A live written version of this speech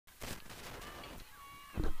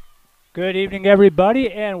Good evening,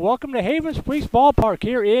 everybody, and welcome to Havens Police Ballpark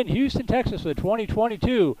here in Houston, Texas, for the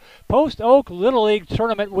 2022 Post-Oak Little League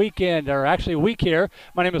Tournament weekend, or actually week here.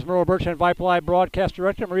 My name is Merle Bertrand, Vype Live Broadcast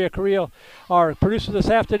Director. Maria Carrillo, our producer this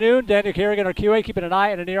afternoon. Daniel Kerrigan, our QA, keeping an eye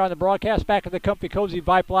and an ear on the broadcast back in the comfy, cozy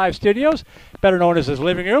Vype Live studios, better known as his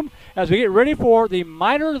living room, as we get ready for the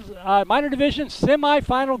minor division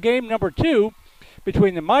semifinal game number 2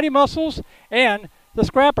 between the Mighty Mussels and the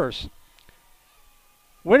Scrappers.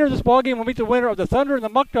 Winner of this ballgame will meet the winner of the Thunder and the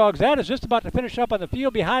Muck Dogs. That is just about to finish up on the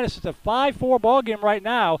field behind us. It's a 5-4 ballgame right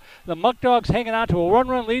now. The Muck Dogs hanging on to a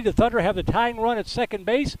one-run lead. The Thunder have the tying run at second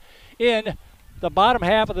base in the bottom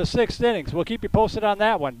half of the 6th innings. We'll keep you posted on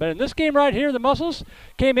that one. But in this game right here, the Mussels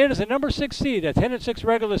came in as a number 6 seed at 10-6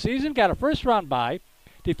 regular season, got a first-round bye.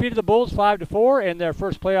 Defeated the Bulls 5-4 in their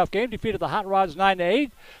first playoff game. Defeated the Hot Rods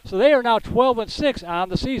 9-8. So they are now 12-6 on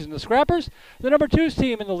the season. The Scrappers, the number 2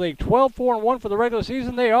 team in the league, 12-4-1 for the regular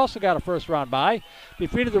season. They also got a first-round bye.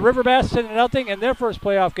 Defeated the River Bats 10-0 in their first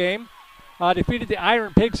playoff game. Defeated the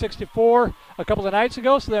Iron Pig 64 a couple of nights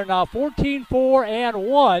ago. So they're now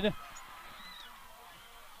 14-4-1.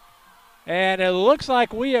 And it looks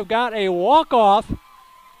like we have got a walk-off.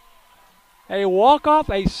 A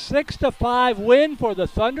 6-5 win for the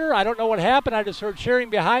Thunder. I don't know what happened. I just heard cheering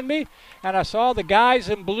behind me, and I saw the guys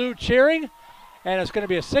in blue cheering, and it's going to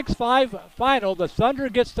be a 6-5 final. The Thunder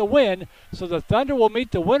gets the win, so the Thunder will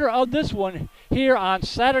meet the winner of this one here on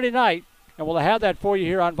Saturday night, and we'll have that for you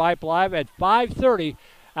here on Vype Live at 5:30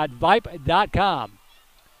 at Vype.com.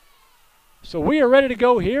 So we are ready to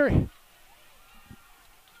go here.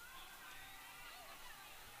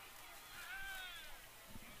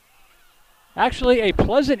 Actually, a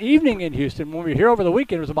pleasant evening in Houston. When we were here over the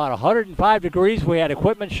weekend, it was about 105 degrees. We had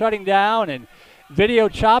equipment shutting down and video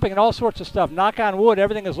chopping and all sorts of stuff. Knock on wood,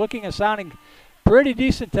 everything is looking and sounding pretty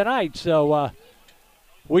decent tonight. So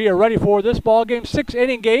we are ready for this ball game.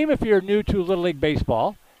 6-inning game if you're new to Little League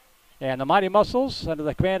Baseball. And the Mighty Mussels, under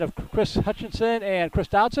the command of Chris Hutchinson and Chris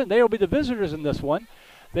Dodson, they will be the visitors in this one.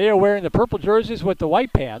 They are wearing the purple jerseys with the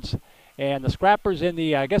white pants. And the Scrappers in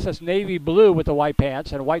the, I guess that's navy blue with the white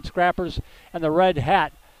pants, and white Scrappers and the red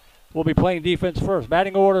hat will be playing defense first.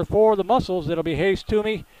 Batting order for the Mussels, it'll be Hayes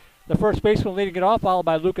Toomey, the first baseman leading it off, followed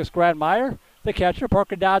by Lucas Gradmeyer, the catcher.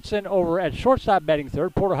 Parker Dodson over at shortstop batting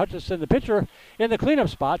third. Porter Hutchinson, the pitcher, in the cleanup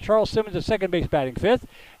spot. Charles Simmons at second base batting fifth.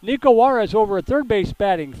 Nico Juarez over at third base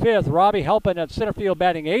batting fifth. Robbie Halpin at center field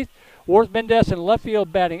batting eighth. Worth Mendez in left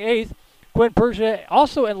field batting eighth. Quinn Persia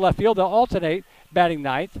also in left field. They'll alternate batting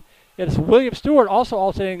ninth. It's William Stewart also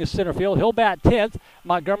alternating the center field. He'll bat 10th.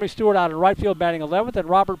 Montgomery Stewart out in right field batting 11th. And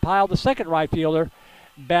Robert Pyle, the second right fielder,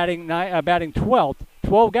 batting 12th.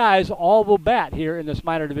 12 guys all will bat here in this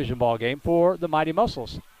minor division ball game for the Mighty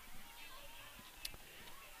Mussels.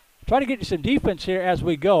 Try to get you some defense here as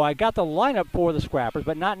we go. I got the lineup for the Scrappers,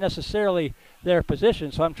 but not necessarily their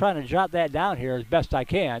position, so I'm trying to jot that down here as best I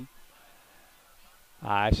can.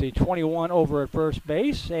 I see 21 over at first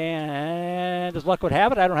base, and as luck would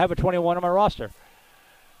have it, I don't have a 21 on my roster.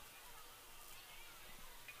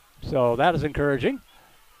 So that is encouraging.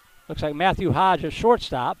 Looks like Matthew Hodge at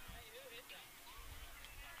shortstop.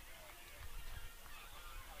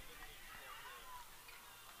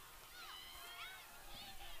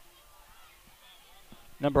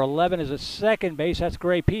 Number 11 is at second base. That's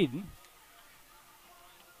Gray Peden.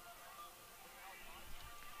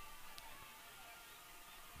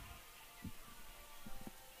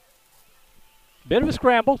 Bit of a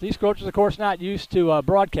scramble. These coaches, of course, not used to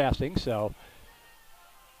broadcasting, so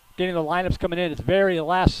getting the lineups coming in, it's very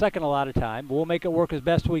last second a lot of time. We'll make it work as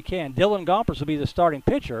best we can. Dylan Gompers will be the starting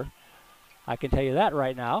pitcher. I can tell you that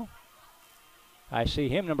right now. I see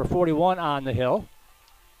him, number 41, on the hill.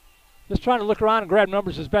 Just trying to look around and grab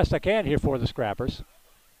numbers as best I can here for the Scrappers.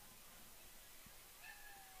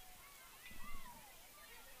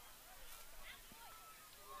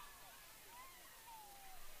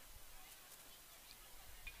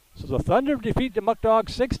 So the Thunder defeat the Muck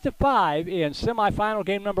Dogs 6-5 in semifinal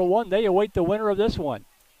game number 1. They await the winner of this one.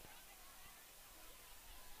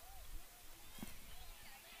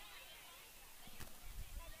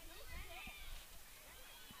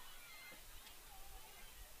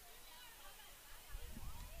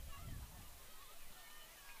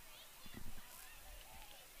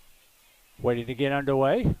 Waiting to get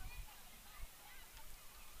underway.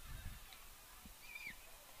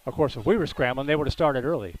 Of course, if we were scrambling, they would have started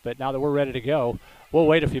early. But now that we're ready to go, we'll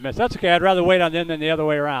wait a few minutes. That's okay. I'd rather wait on them than the other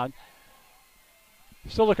way around.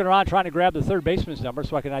 Still looking around trying to grab the third baseman's number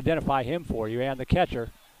so I can identify him for you and the catcher.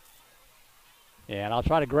 And I'll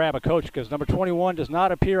try to grab a coach because number 21 does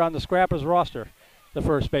not appear on the Scrappers roster, the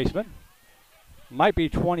first baseman. Might be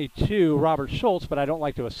 22, Robert Schultz, but I don't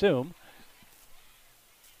like to assume.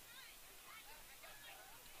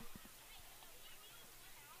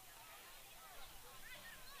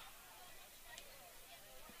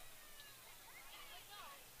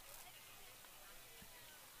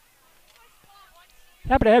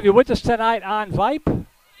 Happy to have you with us tonight on Vype.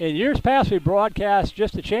 In years past, we broadcast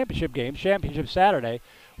just the championship games, Championship Saturday.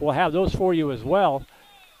 We'll have those for you as well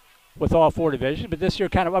with all 4 divisions. But this year,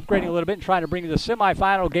 kind of upgrading a little bit and trying to bring the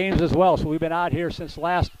semifinal games as well. So we've been out here since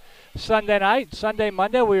last Sunday night. Sunday,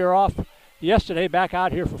 Monday, we were off yesterday, back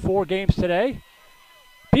out here for 4 games today.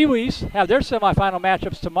 Pee-wees have their semifinal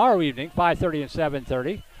matchups tomorrow evening, 5:30 and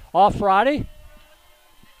 7:30. Off Friday.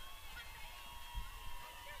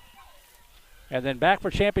 And then back for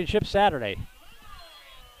championship Saturday.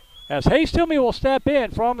 As Hayes Toomey will step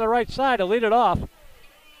in from the right side to lead it off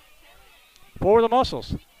for the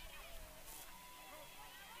Mussels.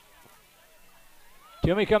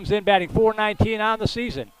 Toomey comes in batting .419 on the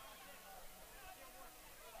season.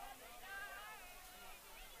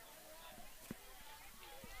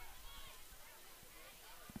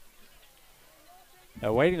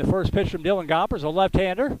 Awaiting the first pitch from Dylan Gompers, a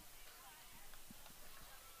left-hander.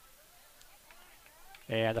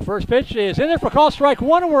 And the first pitch is in there for call strike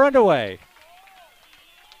 1, and we're underway.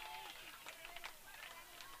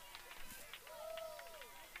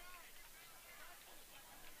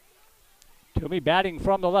 Toomey batting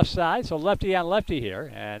from the left side, so lefty on lefty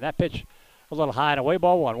here. And that pitch a little high and away,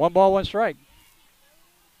 ball 1. 1 ball, 1 strike.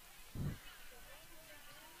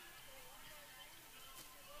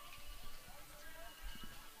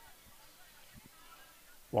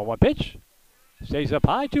 One pitch. Stays up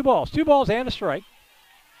high, 2 balls. 2 balls and a strike.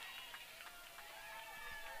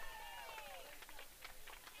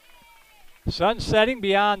 Sun setting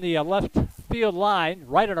beyond the left field line,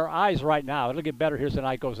 right in our eyes right now. It'll get better here as the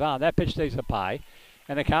night goes on. That pitch stays up high.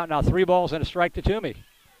 And the count now 3 balls and a strike to Toomey.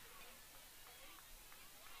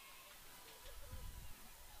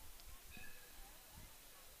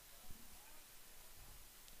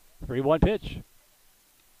 Three-one pitch.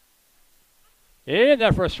 In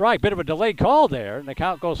there for a strike. Bit of a delayed call there, and the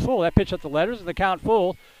count goes full. That pitch at the letters, and the count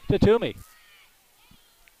full to Toomey.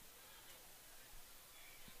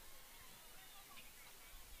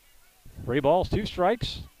 Three balls, 2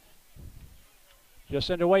 strikes.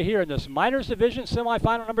 Just underway here in this Minors Division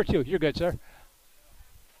semifinal number 2. You're good, sir.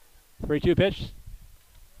 3-2 pitch.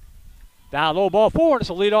 Down low, ball 4, and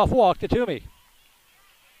it's a leadoff walk to Toomey.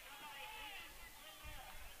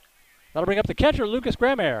 That'll bring up the catcher, Lucas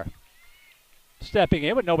Gramair. Stepping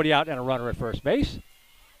in with nobody out and a runner at first base.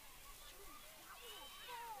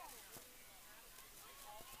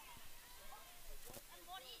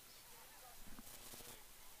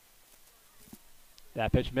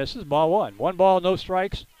 That pitch misses, ball 1. 1 ball, no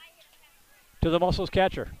strikes to the Mussels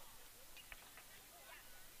catcher.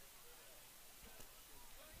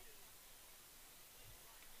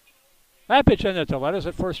 That pitch in there to letters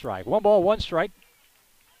at first strike. 1 ball, 1 strike.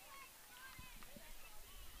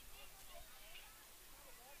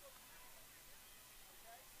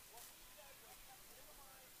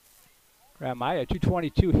 Graham-Maya, a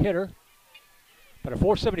 .222 hitter, but a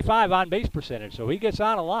 .475 on base percentage, so he gets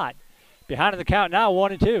on a lot. Behind in the count now,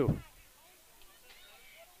 1-2.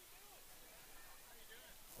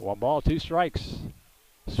 1 ball, 2 strikes.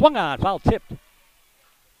 Swung on, foul tipped.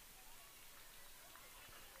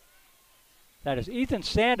 That is Ethan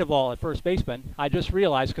Sandoval at first baseman. I just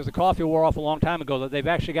realized, because the coffee wore off a long time ago, that they've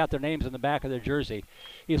actually got their names in the back of their jersey.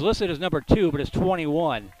 He's listed as number 2, but it's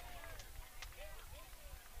 21.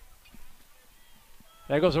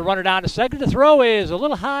 There goes a runner down to second. The throw is a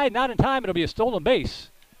little high, not in time. It'll be a stolen base.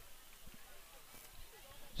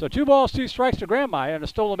 So 2 balls, 2 strikes to Graham-Maya and a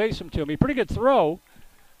stolen base from Toomey. Pretty good throw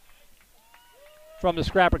from the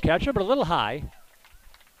scrapper catcher, but a little high.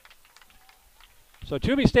 So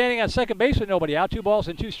Toomey standing on second base with nobody out. 2 balls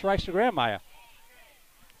and 2 strikes to Graham-Maya.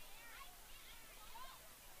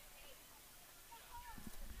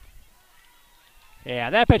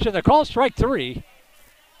 And that pitch in the call, strike 3.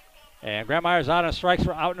 And Graham-Maya's out on strikes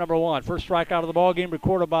for out number 1. First strike out of the ball game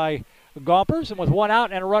recorded by Gompers. And with 1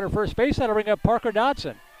 out and a runner first base, that'll bring up Parker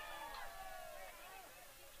Dodson.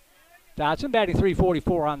 Dodson batting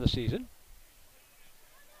 .344 on the season.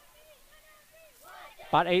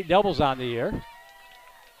 About 8 doubles on the year.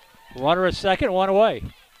 Runner at second, 1 away.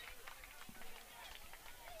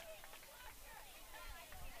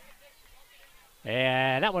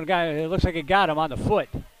 And that one it looks like it got him on the foot.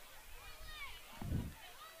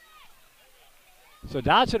 So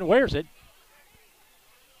Dodson wears it.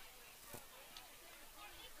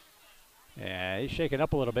 Yeah, he's shaking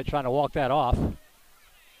up a little bit, trying to walk that off.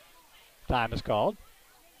 Time is called.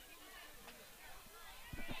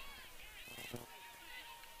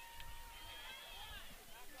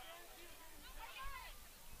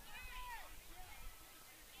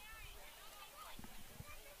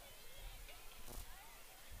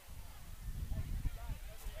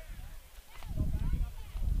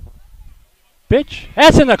 Pitch.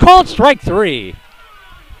 That's in the called strike 3.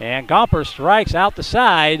 And Gomper strikes out the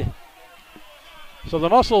side. So the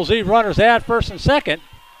Mussels leave runners at first and second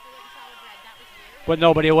with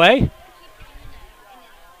nobody away.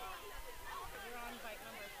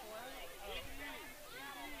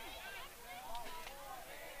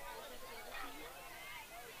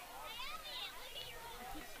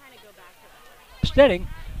 Steading.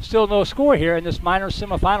 Still no score here in this minor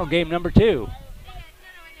semifinal game number 2.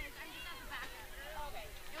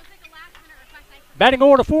 Batting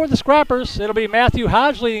order for the Scrappers, it'll be Matthew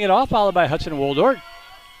Hodge leading it off, followed by Hudson Woldort,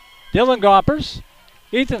 Dylan Gompers,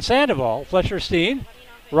 Ethan Sandoval, Fletcher Steen,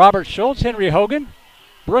 Robert Schultz, Henry Hogan,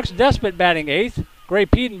 Brooks Despot batting 8th, Gray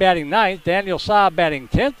Peden batting 9th, Daniel Saab batting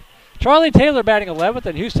 10th, Charlie Taylor batting 11th,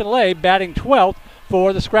 and Houston Lay batting 12th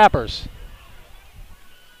for the Scrappers.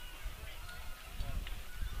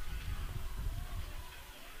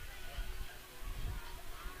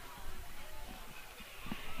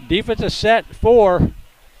 Defensive set for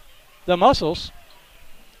the Mussels.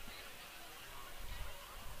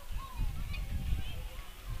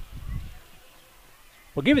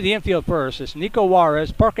 We'll give you the infield first. It's Nico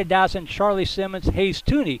Juarez, Parker Dawson, Charlie Simmons, Hayes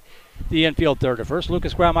Tooney, the infield third to first.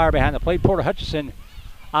 Lucas Graumeyer behind the plate. Porter Hutchison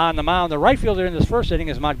on the mound. The right fielder in this first inning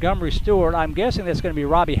is Montgomery Stewart. I'm guessing that's going to be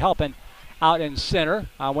Robbie Halpin out in center.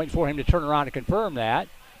 I'm waiting for him to turn around to confirm that.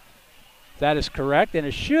 That is correct, and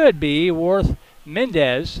it should be Worth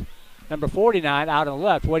Mendez, number 49, out on the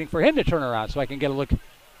left, waiting for him to turn around so I can get a look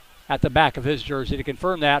at the back of his jersey to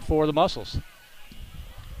confirm that for the Mussels.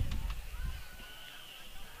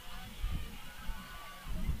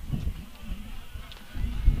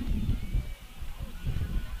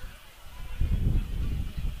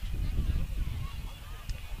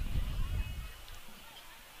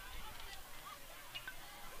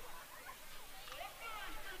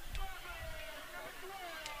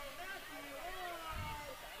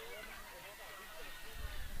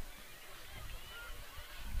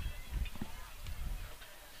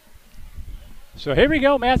 So here we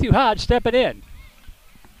go, Matthew Hodge stepping in.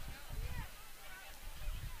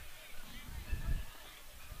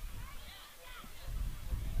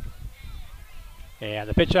 And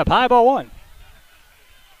the pitch up high, ball 1.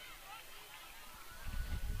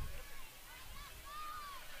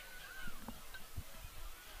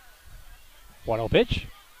 One-0 pitch.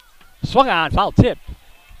 Swung on, foul tip.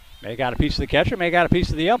 May got a piece of the catcher, may got a piece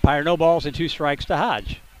of the umpire. No balls and 2 strikes to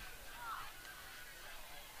Hodge.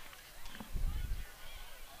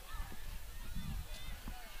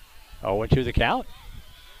 Oh, 0-2 the count.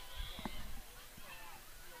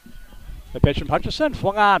 The pitch from Hutchison,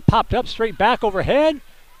 swung on, popped up, straight back overhead.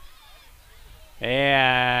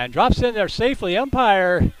 And drops in there safely.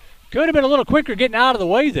 Umpire could have been a little quicker getting out of the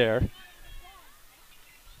way there.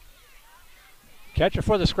 Catcher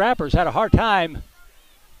for the Scrappers had a hard time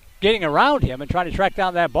getting around him and trying to track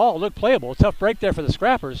down that ball. It looked playable. Tough break there for the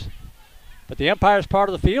Scrappers. But the umpire's part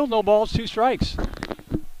of the field. No balls, 2 strikes.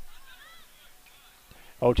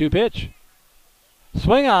 0-2 pitch.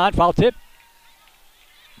 Swing on, foul tip.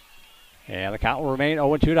 And the count will remain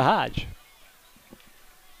 0-2 to Hodge.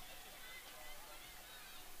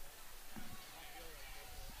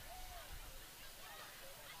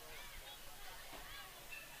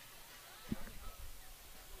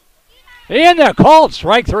 In there, called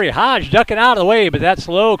strike 3. Hodge ducking out of the way, but that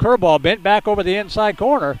slow curveball bent back over the inside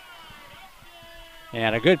corner.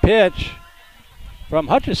 And a good pitch from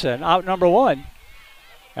Hutchison, out number 1.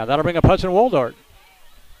 And that'll bring up Hudson Woldort.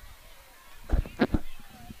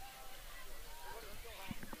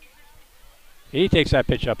 He takes that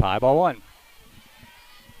pitch up high, ball 1.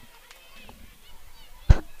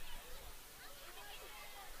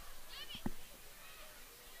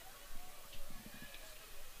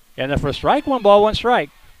 And then for a strike, 1 ball, 1 strike.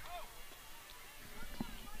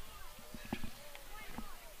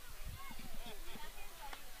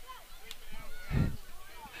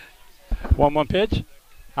 One pitch.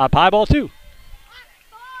 Up high, ball 2.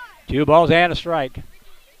 2 balls and a strike.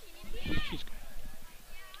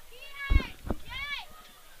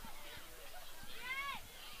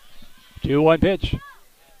 2-1 pitch.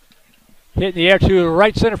 Hit in the air to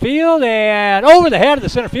right center field and over the head of the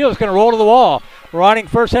center field. It's going to roll to the wall. Running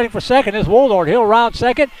first, heading for second is Woldort. He'll round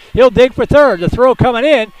second. He'll dig for third. The throw coming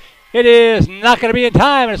in. It is not going to be in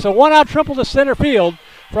time, and it's a 1-out triple to center field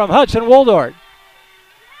from Hudson Woldort.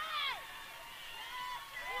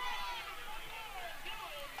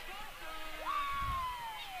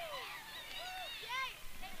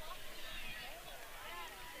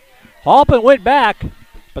 Halpin went back,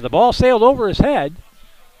 but the ball sailed over his head.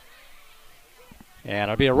 And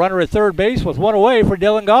it'll be a runner at third base with one away for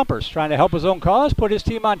Dylan Gompers, trying to help his own cause, put his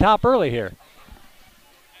team on top early here.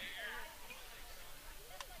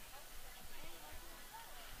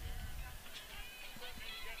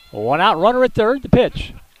 One out runner at third, the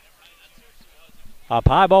pitch. Up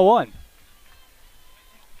high, ball one.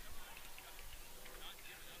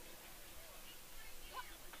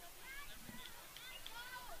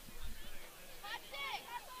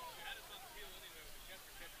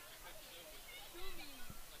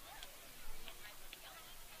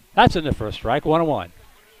 That's in the first strike, 1-1.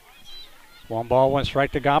 1 ball, 1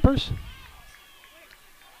 strike to Gompers.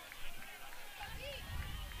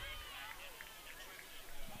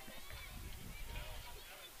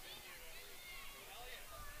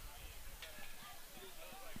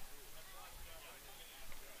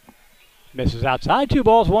 Misses outside, 2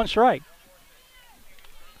 balls, 1 strike.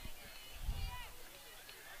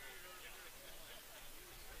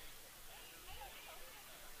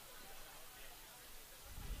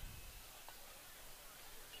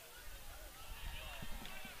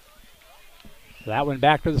 That one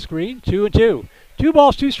back to the screen, 2-2. 2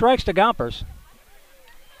 balls, 2 strikes to Gompers.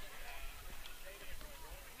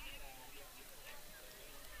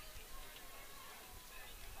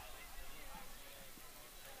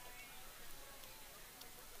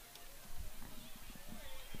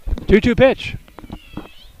 Two-two pitch.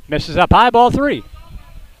 Misses up high, ball 3.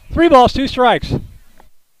 3 balls, 2 strikes.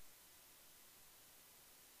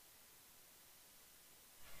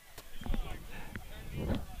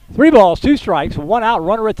 Three balls, 2 strikes, 1 out,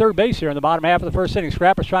 runner at third base here in the bottom half of the first inning.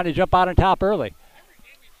 Scrapper's trying to jump out on top early.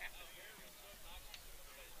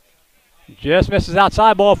 Just misses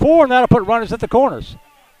outside, ball 4, and that'll put runners at the corners.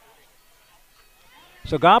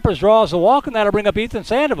 So Gompers draws the walk, and that'll bring up Ethan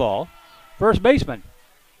Sandoval, first baseman.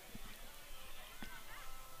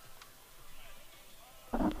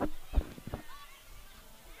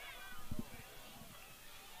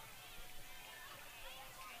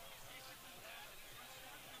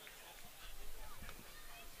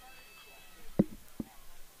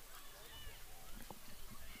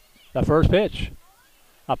 The first pitch.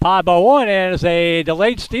 A high, ball 1, and it's a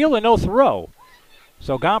delayed steal and no throw.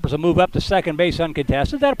 So Gompers will move up to second base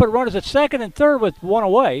uncontested. That'll put runners at second and third with 1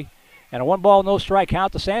 away. And a 1 ball, no strike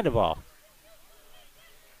count to Sandoval.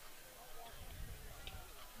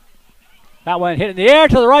 That one hit in the air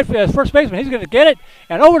to the right first baseman. He's going to get it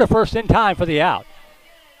and over to first in time for the out.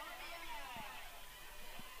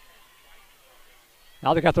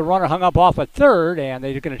 Now they got the runner hung up off at third, and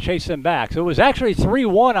they're going to chase him back. So it was actually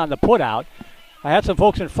 3-1 on the putout. I had some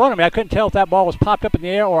folks in front of me. I couldn't tell if that ball was popped up in the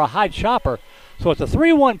air or a high chopper. So it's a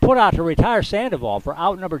 3-1 putout to retire Sandoval for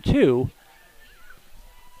out number 2.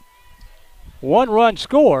 1 run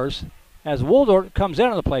scores as Woldort comes in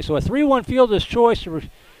on the play. So a 3-1 fielder's choice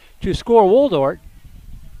to score Woldort.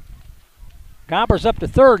 Gompers up to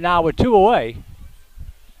third now with 2 away.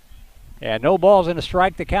 And no balls and a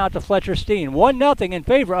strike to count to Fletcher Steen. 1-0 in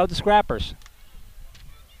favor of the Scrappers.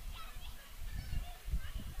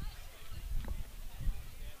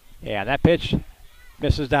 And that pitch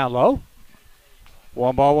misses down low.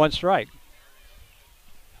 1 ball, 1 strike.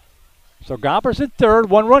 So Gompers at third,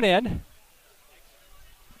 1 run in.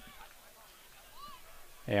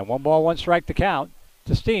 And 1 ball, 1 strike to count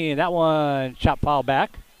to Steen. That one chop foul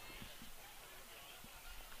back.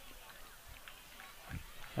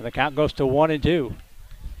 And the count goes to 1-2.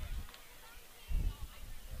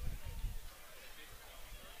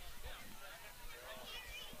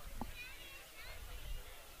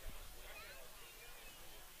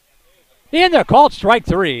 And they're called strike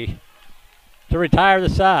 3 to retire the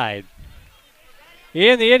side.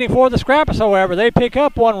 In the inning for the Scrappers, however, they pick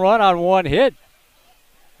up 1 run on 1 hit.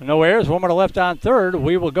 No errors, 1 runner left on third.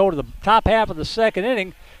 We will go to the top half of the second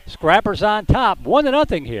inning. Scrappers on top,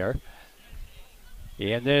 1-0 here.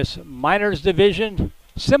 In this Minors Division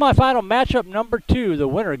semifinal matchup number 2, the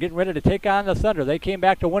winner getting ready to take on the Thunder. They came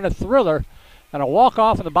back to win a thriller and a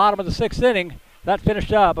walk-off in the bottom of the 6th inning. That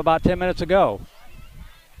finished up about 10 minutes ago.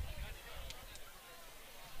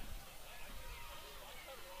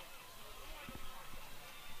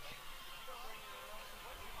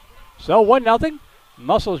 So 1-0.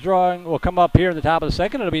 Mussels drawing will come up here in the top of the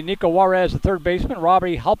second. It'll be Nico Juarez, the third baseman,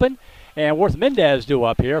 Robbie Halpin, and Worth Mendez due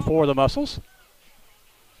up here for the Mussels.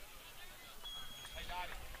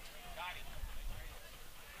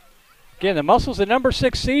 Again, the Mussels, the number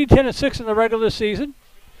 6 seed, 10-6 in the regular season.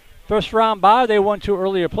 First round bye, they won 2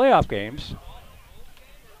 earlier playoff games.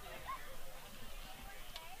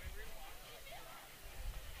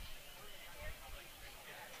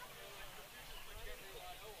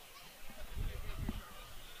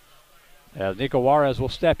 Nico Juarez will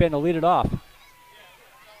step in to lead it off.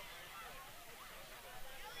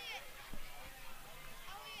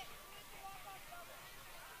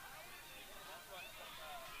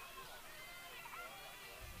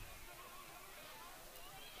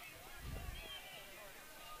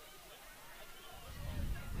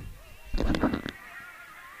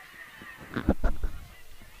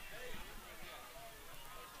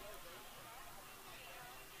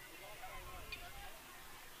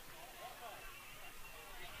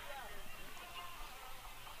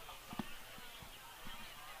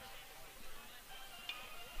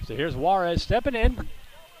 So here's Juarez stepping in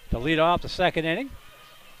to lead off the second inning.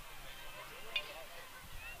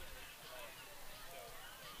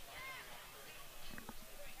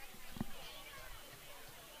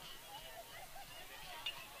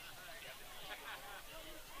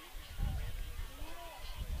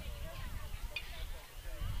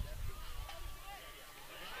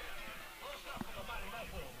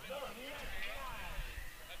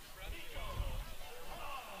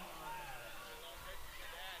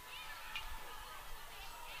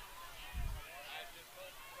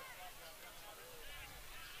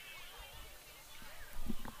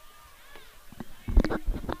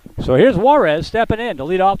 So here's Juarez stepping in to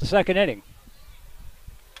lead off the second inning.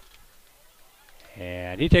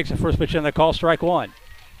 And he takes the first pitch in the call, strike one.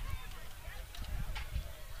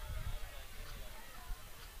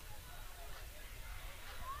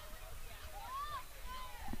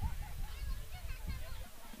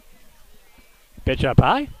 Pitch up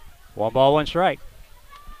high. 1 ball, 1 strike.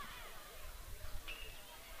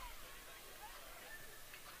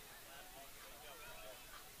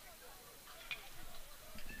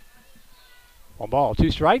 One ball, 2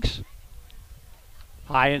 strikes.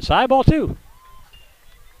 High inside, ball 2.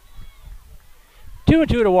 2-2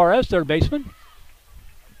 to Juarez, third baseman.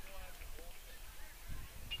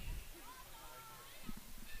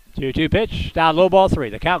 Two pitch, down low, ball 3.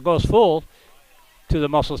 The count goes full to the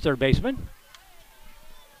Mussels third baseman.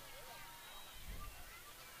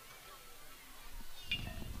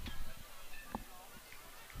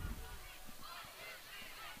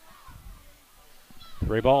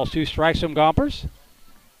 Three balls, 2 strikes from Gompers.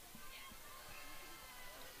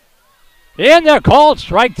 And they're called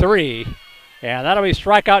strike 3. And that'll be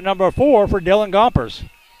strikeout number 4 for Dylan Gompers.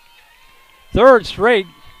 Third straight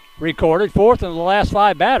recorded, 4th in the last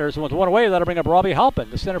 5 batters. And with 1 away, that'll bring up Robbie Halpin,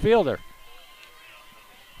 the center fielder.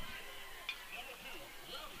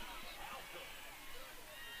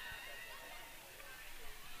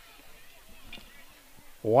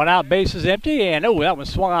 One out, base is empty, and that one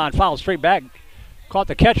swung on, fouled straight back. Caught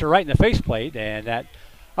the catcher right in the faceplate, and that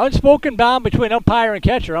unspoken bond between umpire and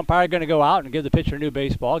catcher. Umpire going to go out and give the pitcher a new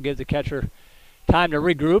baseball, give the catcher time to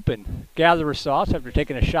regroup and gather his thoughts after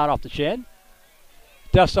taking a shot off the chin.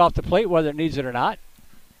 Dust off the plate whether it needs it or not.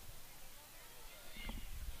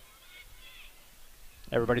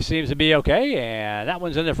 Everybody seems to be okay, and that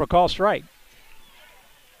one's in there for a call strike.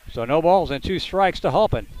 So no balls and 2 strikes to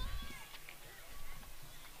Halpin.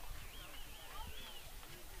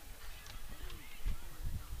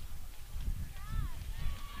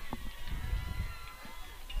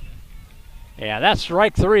 And that's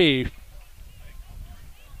strike 3.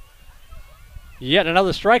 Yet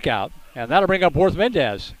another strikeout, and that'll bring up Worth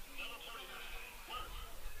Mendez.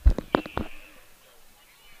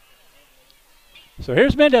 So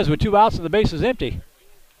here's Mendez with 2 outs and the base is empty.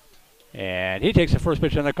 And he takes the first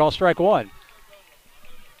pitch on the call, strike 1.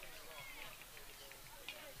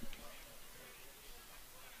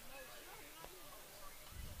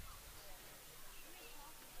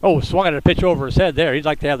 Oh, swung at a pitch over his head there. He'd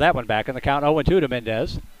like to have that one back, and the count 0-2 to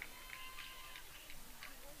Mendez.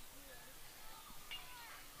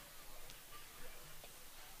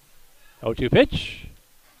 Oh, 2 pitch.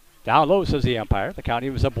 Down low, says the umpire. The count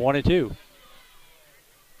evens up 1-2.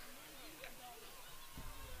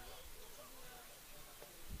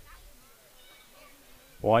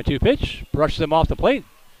 One, 2 pitch. Brushes him off the plate.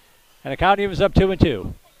 And the count evens up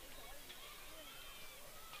 2-2.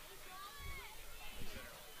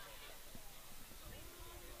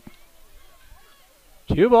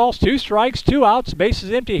 Two balls, 2 strikes, 2 outs. Base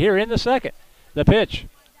is empty here in the second. The pitch.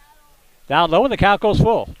 Down low and the count goes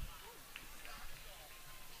full.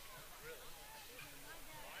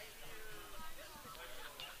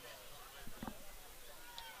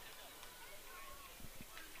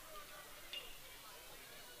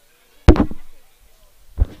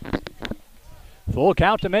 Full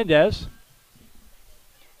count to Mendez.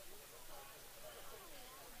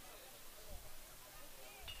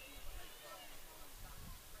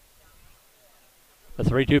 The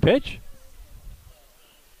 3-2 pitch.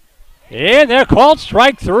 And they're called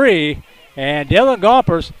strike 3. And Dylan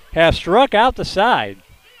Gompers has struck out the side.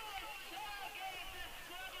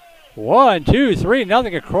 1, 2, 3,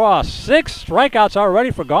 nothing across. 6 strikeouts already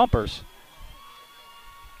for Gompers.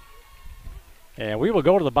 And we will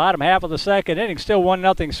go to the bottom half of the second inning. Still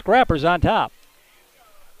 1-0 Scrappers on top.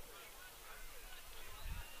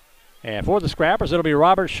 And for the Scrappers, it'll be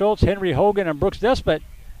Robert Schultz, Henry Hogan, and Brooks Despot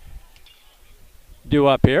due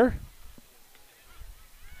up here.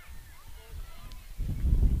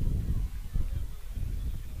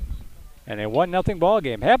 And a 1-0 ball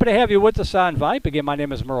game. Happy to have you with us on Vype. Again, my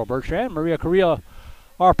name is Merle Bertrand. Maria Correa,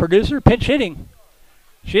 our producer, pinch hitting.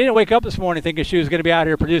 She didn't wake up this morning thinking she was going to be out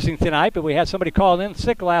here producing tonight, but we had somebody call in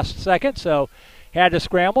sick last second, so had to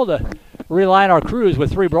scramble to realign our crews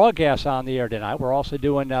with 3 broadcasts on the air tonight. We're also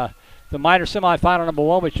doing the minor semifinal number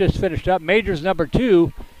 1, which just finished up. Majors number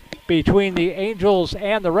 2 between the Angels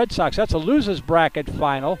and the Red Sox. That's a losers bracket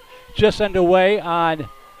final just underway on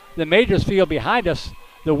the Majors field behind us.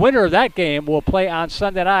 The winner of that game will play on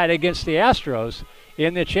Sunday night against the Astros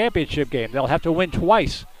in the championship game. They'll have to win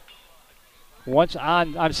twice. Once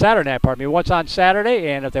on Saturday, pardon me. Once on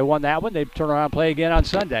Saturday, and if they won that one, they'd turn around and play again on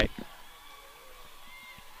Sunday.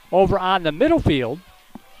 Over on the middle field,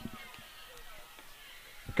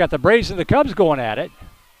 got the Braves and the Cubs going at it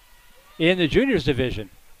in the juniors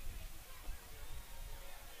division.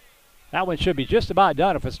 That one should be just about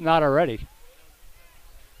done if it's not already.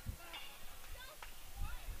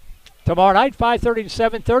 Tomorrow night, 5:30 to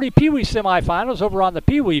 7:30, Pee Wee semifinals over on the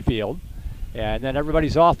Pee Wee field. And then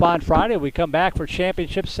everybody's off on Friday. We come back for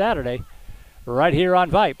championship Saturday right here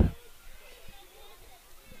on Vype.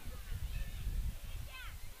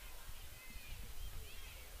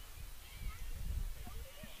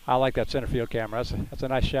 I like that center field camera. That's a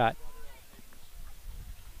nice shot.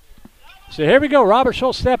 So here we go. Robert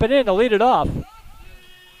Schultz stepping in to lead it off.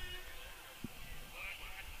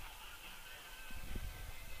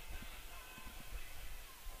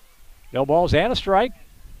 No balls and a strike.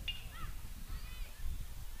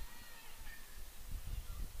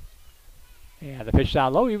 And the pitch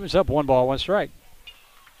down low evens up 1 ball, 1 strike.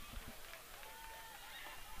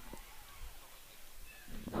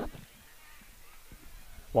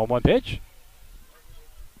 One pitch.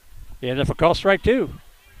 In there for call strike 2.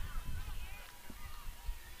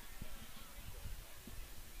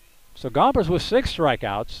 So Gompers with 6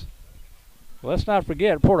 strikeouts. Let's not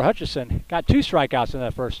forget, Porter Hutchison got 2 strikeouts in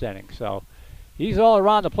that first inning. So he's all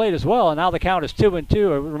around the plate as well. And now the count is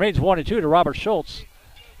 2-2. It remains 1-2 to Robert Schultz.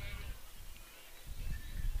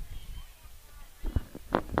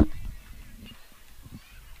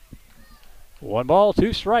 One ball,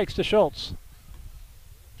 2 strikes to Schultz.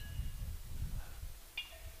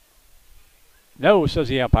 No, says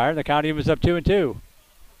the umpire. The count evens up 2-2.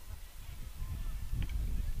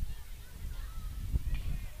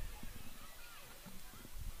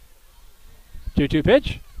 2-2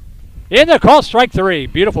 pitch. In the call, strike 3.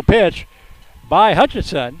 Beautiful pitch by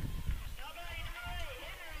Hutchinson.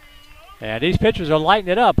 And these pitchers are lighting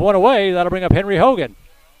it up. 1 away. That'll bring up Henry Hogan.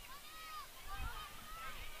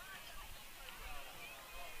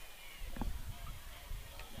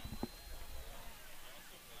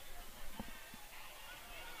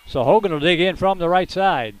 So Hogan will dig in from the right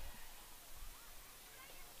side.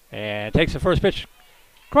 And takes the first pitch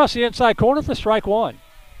across the inside corner for strike 1.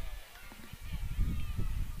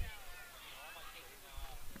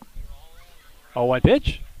 Oh, 1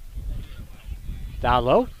 pitch. Down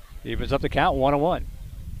low. Evens up the count, 1-1.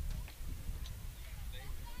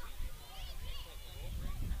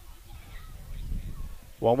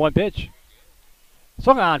 One pitch.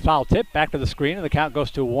 Swung on, foul tip, back to the screen, and the count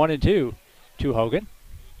goes to 1-2 to Hogan.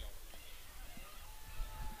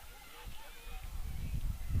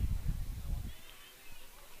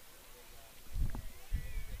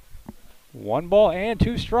 One ball and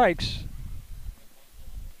 2 strikes.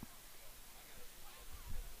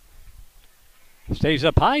 Stays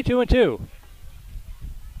up high, 2-2.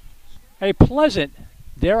 A pleasant,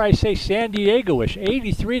 dare I say, San Diego-ish,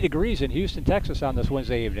 83 degrees in Houston, Texas on this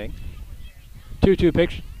Wednesday evening. 2-2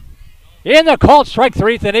 pitch. In the called strike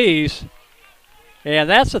 3 at the knees. And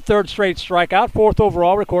that's the 3rd straight strikeout, 4th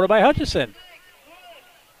overall recorded by Hutchison.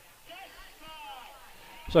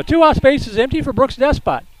 So 2 out spaces empty for Brooks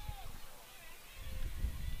Despot.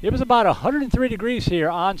 It was about 103 degrees here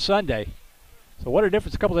on Sunday. So what a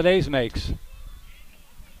difference a couple of days makes.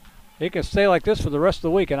 It can stay like this for the rest of the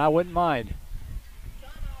week, and I wouldn't mind.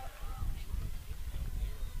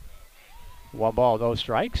 1 ball, no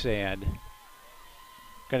strikes, and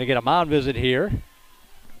going to get a mound visit here.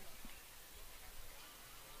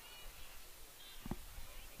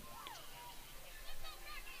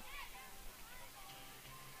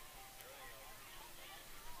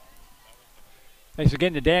 Thanks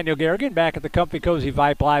again to Daniel Garrigan back at the Comfy Cozy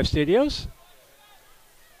Vype Live studios.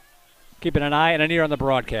 Keeping an eye and an ear on the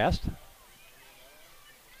broadcast.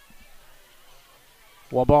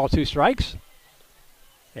 1 ball, 2 strikes.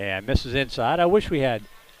 And misses inside. I wish we had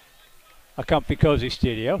a Comfy Cozy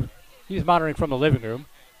studio. He's monitoring from the living room.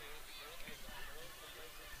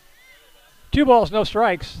 2 balls, no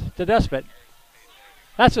strikes to Despot.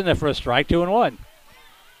 That's in there for a strike, 2-1.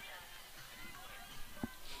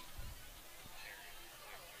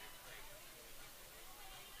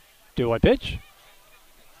 Do a pitch.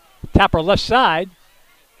 Tapper left side.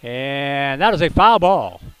 And that is a foul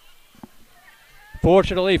ball.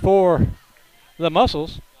 Fortunately for the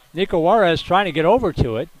Mussels, Nico Juarez trying to get over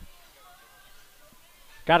to it.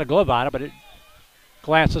 Got a glove on it, but it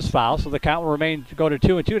glances foul, so the count will remain to go to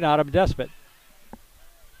 2-2 now to Despot.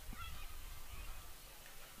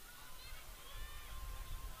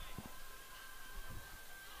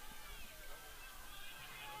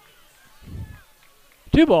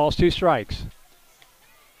 Two balls, 2 strikes.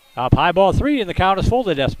 Up high, ball 3, and the count is full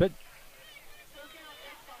to Despot.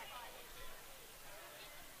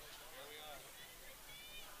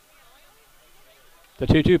 The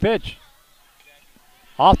 2-2 pitch.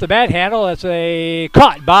 Off the bat handle, that's a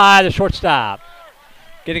caught by the shortstop.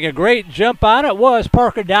 Getting a great jump on it was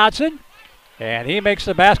Parker Dodson, and he makes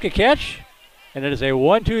the basket catch. And it is a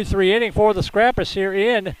 1-2-3 inning for the Scrappers here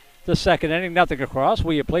in the second inning. Nothing across.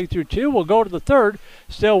 We have played through 2. We'll go to the third.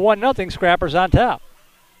 Still 1-0. Scrappers on top.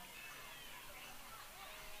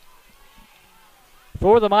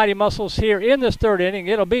 For the Mighty Mussels here in this third inning,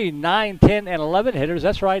 it'll be 9, 10, and 11 hitters.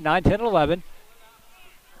 That's right, 9, 10, and 11.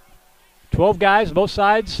 12 guys, both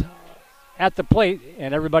sides at the plate,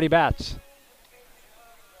 and everybody bats.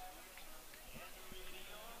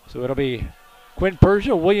 So it'll be Quinn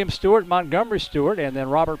Persia, William Stewart, Montgomery Stewart, and then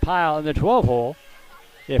Robert Pyle in the 12 hole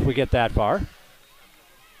if we get that far.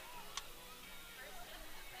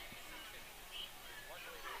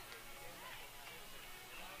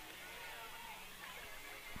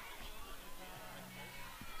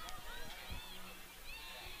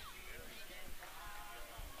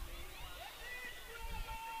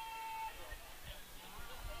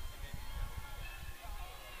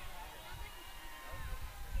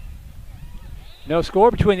 No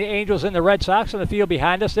score between the Angels and the Red Sox in the field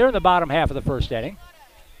behind us. They're in the bottom half of the first inning.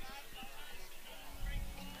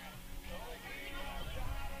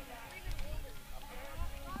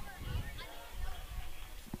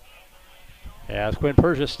 As Quinn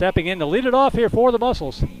Persia stepping in to lead it off here for the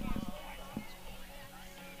Mussels.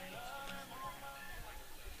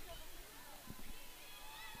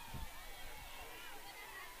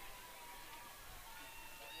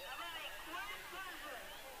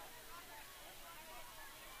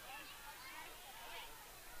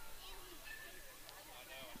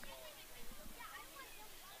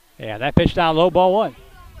 Yeah, that pitch down low, ball 1.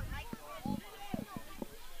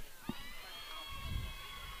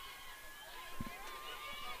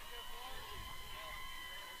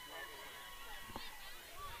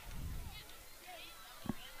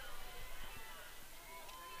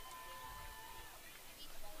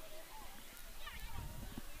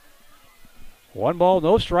 One ball,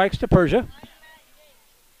 no strikes to Persia.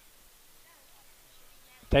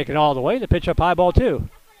 Taking all the way, the pitch up high, ball 2.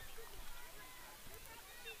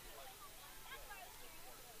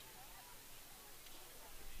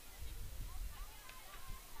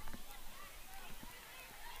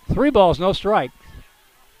 Three balls, no strike.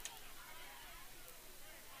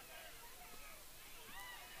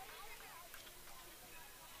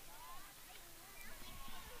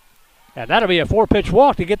 And that'll be a 4-pitch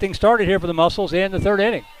walk to get things started here for the Mussels in the third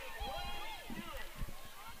inning.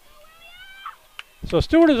 So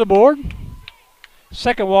Stewart is aboard.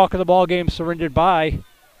 Second walk of the ball game surrendered by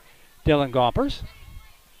Dylan Gompers.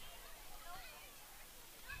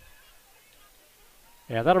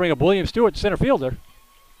 And that'll bring up William Stewart, center fielder,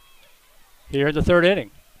 here in the third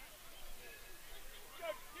inning.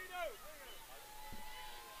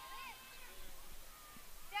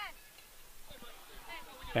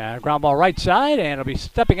 And ground ball right side, and it'll be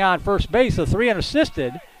stepping on first base, the 3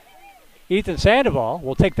 unassisted. Ethan Sandoval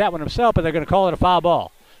will take that one himself, but they're going to call it a foul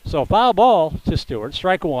ball. So foul ball to Stewart,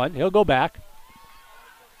 strike 1. He'll go back.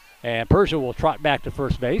 And Persia will trot back to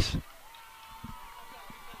first base.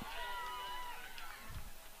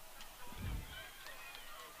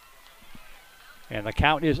 And the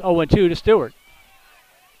count is 0-2 to Stewart.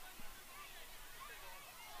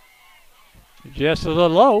 Just a little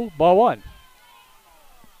low, ball 1.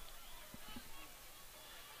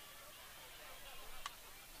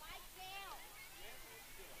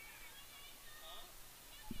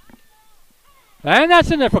 And that's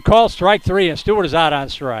in there for call strike 3, and Stewart is out on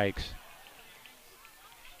strikes.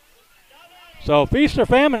 So feast or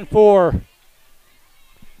famine for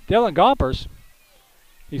Dylan Gompers.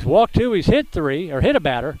 He's walked 2, he's hit 3, or hit a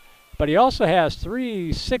batter, but he also has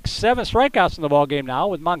 3, 6, 7 strikeouts in the ball game now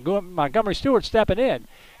with Montgomery Stewart stepping in.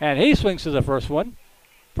 And he swings to the first one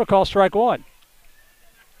for call strike 1.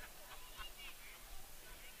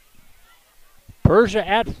 Persia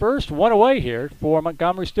at first, 1 away here for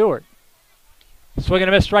Montgomery Stewart. Swing and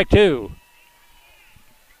a miss, strike 2.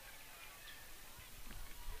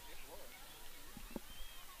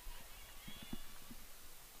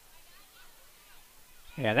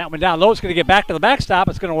 And that one down low is going to get back to the backstop.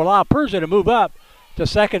 It's going to allow Persia to move up to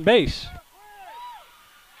second base.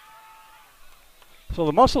 So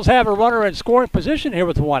the Mussels have a runner in scoring position here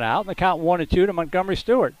with 1 out. And the count 1-2 to Montgomery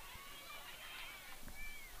Stewart.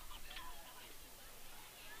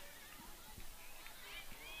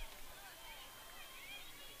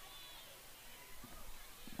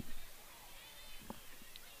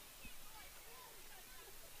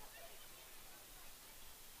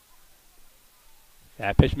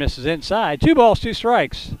 That pitch misses inside. 2 balls, 2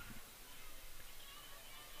 strikes.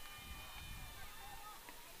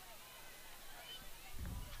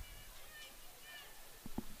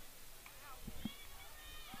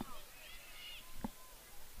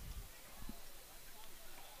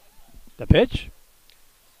 The pitch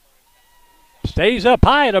stays up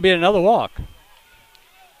high. It'll be another walk.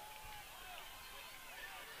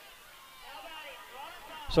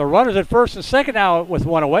 So runners at first and second now with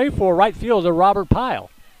 1 away for right fielder Robert Pyle.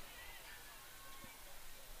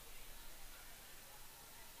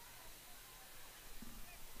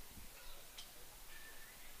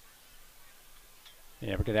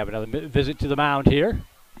 Yeah, we're going to have another visit to the mound here.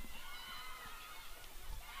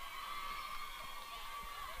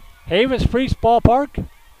 Havens Priest Ballpark,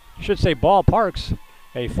 should say ballparks,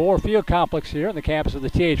 a 4-field complex here on the campus of the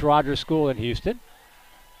T.H. Rogers School in Houston.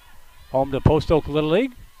 Home to Post Oak Little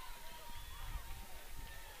League.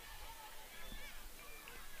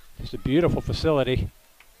 Just a beautiful facility.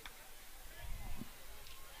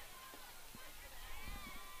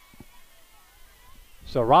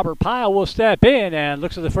 So Robert Pyle will step in and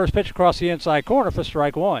looks at the first pitch across the inside corner for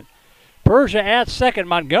strike 1. Persia at second,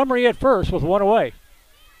 Montgomery at first with 1 away.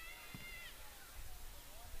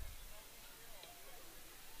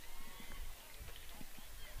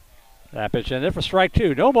 That pitch in there for strike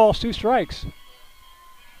 2. No balls, 2 strikes.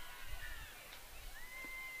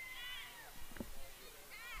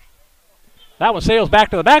 That one sails back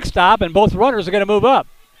to the backstop, and both runners are going to move up.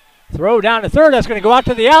 Throw down to third. That's going to go out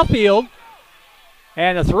to the outfield.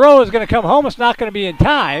 And the throw is going to come home. It's not going to be in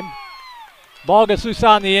time. Ball gets loose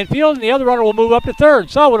on the infield, and the other runner will move up to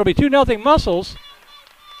third. So it'll be 2-0 Mussels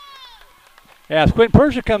as Quinn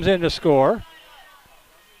Persia comes in to score.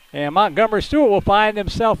 And Montgomery Stewart will find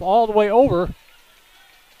himself all the way over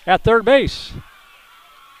at third base.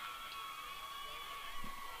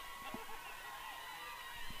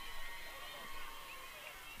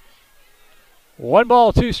 One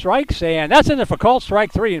ball, 2 strikes, and that's in there for called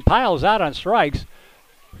strike 3, and Pyle is out on strikes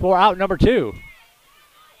for out number 2.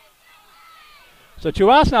 So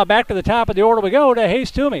 2 outs now, back to the top of the order we go to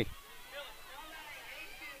Hayes Toomey.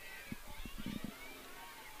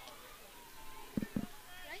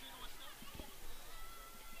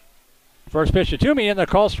 First pitch to Toomey in the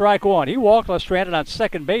call strike 1. He walked, left stranded on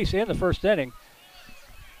second base in the first inning.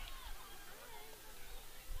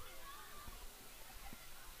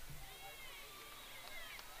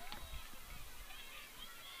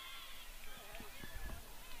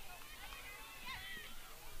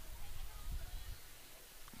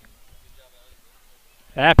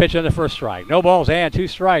 That pitch in the first strike. No balls and 2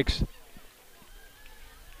 strikes.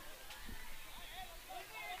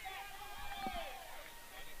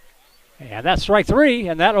 And that's strike 3,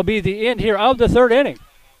 and that'll be the end here of the third inning.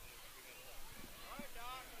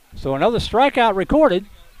 So another strikeout recorded.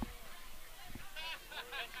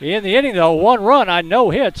 In the inning, though, 1 run on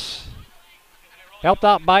no hits. Helped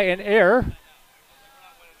out by an error.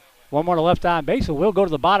 1 more left on base, so we'll go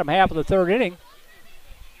to the bottom half of the third inning.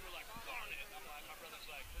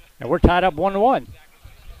 And we're tied up 1-1.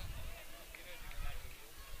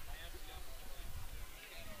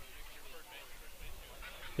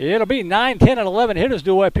 It'll be 9, 10, and 11 hitters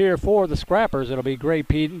due up here for the Scrappers. It'll be Gray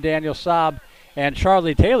Peden, Daniel Saab, and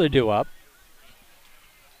Charlie Taylor due up.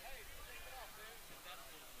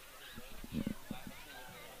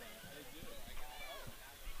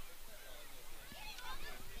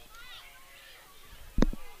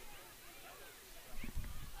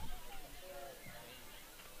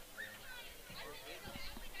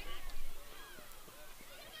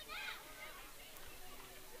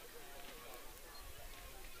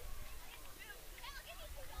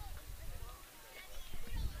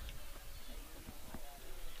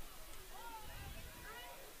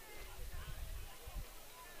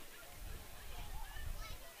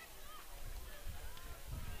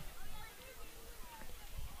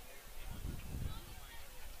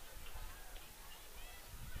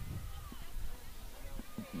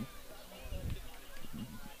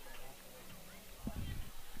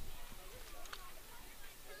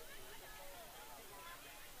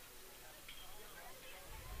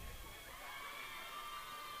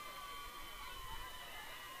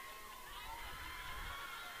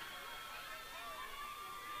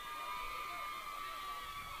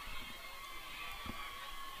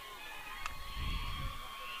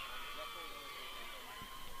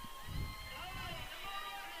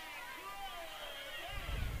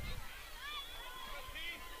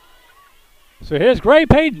 So here's Gray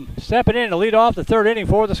Payton stepping in to lead off the third inning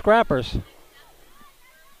for the Scrappers.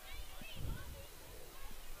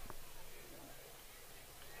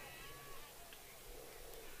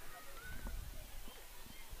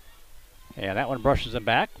 And that one brushes him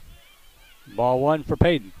back. Ball one for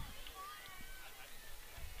Payton.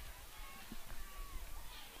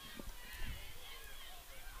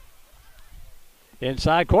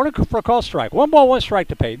 Inside corner for a call strike. 1 ball, 1 strike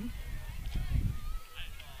to Payton.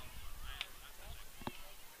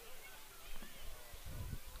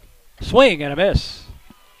 Swing and a miss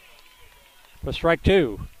for strike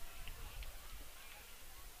 2.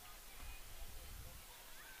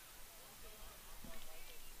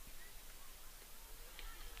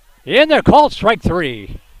 In there, called strike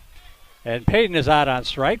 3. And Payton is out on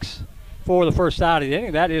strikes for the first out of the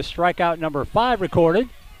inning. That is strikeout number 5 recorded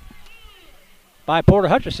by Porter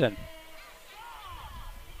Hutchison.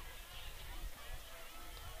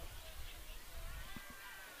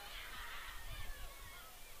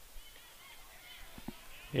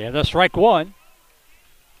 And the strike 1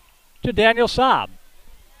 to Daniel Saab.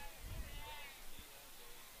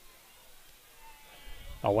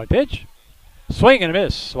 A 1 pitch. Swing and a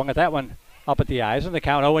miss. Swung at that one up at the eyes, and the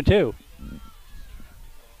count 0-2.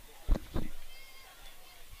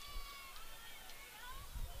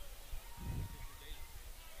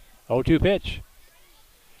 Oh, 2 pitch.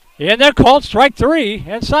 In there, called strike 3,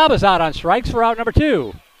 and Saba's out on strikes for out number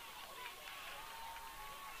 2.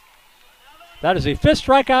 That is the 5th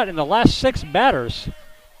strikeout in the last 6 batters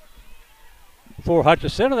for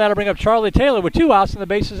Hutchison, and that'll bring up Charlie Taylor with 2 outs and the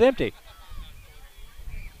bases empty.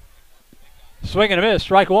 Swing and a miss,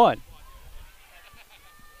 strike 1.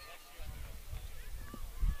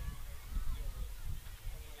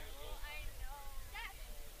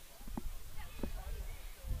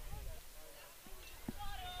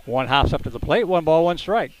 One hops up to the plate, 1 ball, 1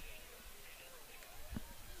 strike.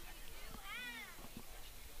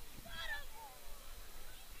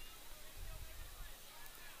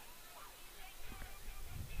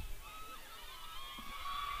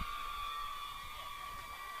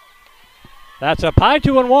 That's a pie,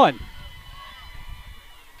 2-1.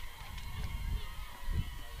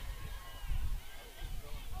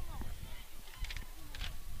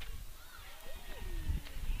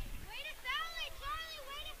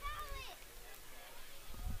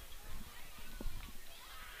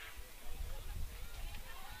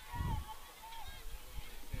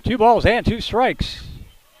 Two balls and 2 strikes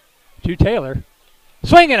to Taylor.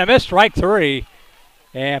 Swing and a miss, strike 3.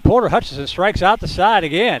 And Porter Hutchison strikes out the side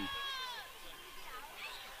again.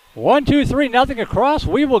 1, 2, 3, nothing across.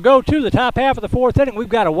 We will go to the top half of the 4th inning. We've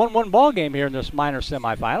got a 1-1 ball game here in this minor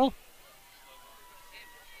semifinal.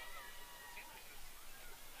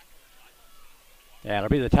 And it'll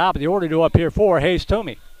be the top of the order to up here for Hayes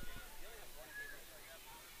Tomey.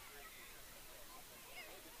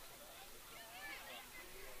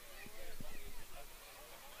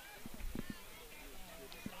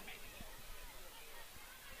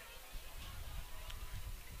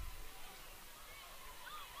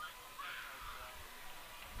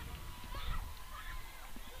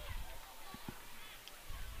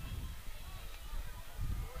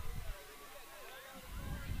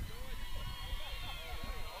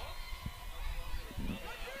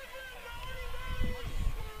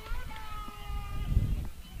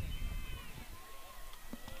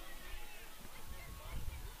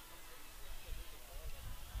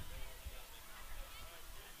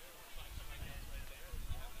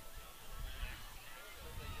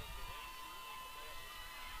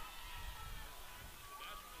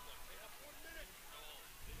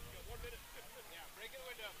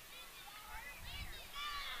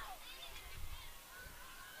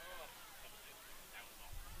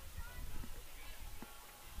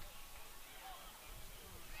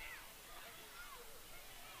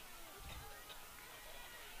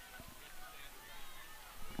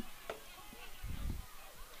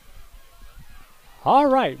 All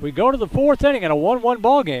right, we go to the 4th inning in a 1-1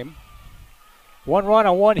 ball game. 1 run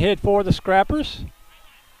on 1 hit for the Scrappers.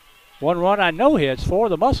 1 run on no hits for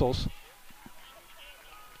the Mussels.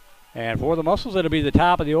 And for the Mussels, it'll be the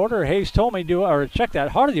top of the order. Hayes Tomey check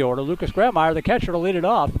that, heart of the order. Lucas Grandmeyer, the catcher, to lead it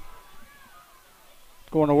off.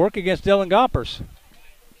 Going to work against Dylan Gompers.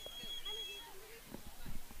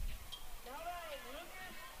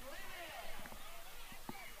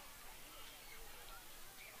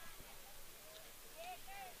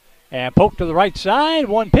 And poke to the right side,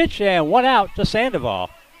 1 pitch and 1 out to Sandoval.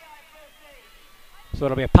 So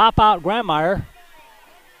it'll be a pop out Grandmeyer.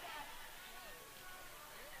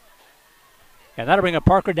 And that'll bring up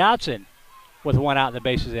Parker Dodson with 1 out and the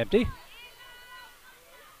bases empty.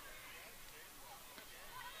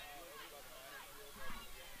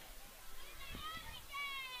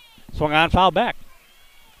 Swung on, foul back.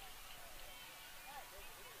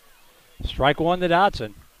 Strike one to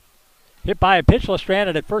Dodson. Hit by a pitch,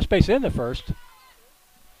 stranded at first base in the first.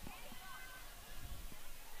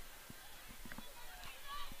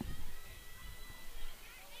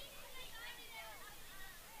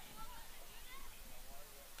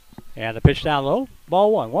 And the pitch down low,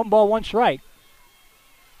 ball one. 1 ball, 1 strike.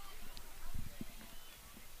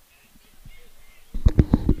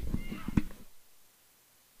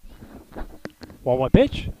 One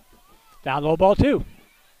pitch, down low, ball 2.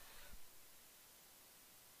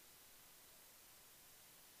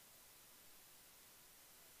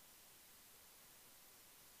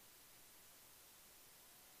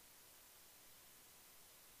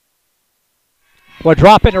 Will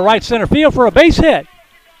drop into right center field for a base hit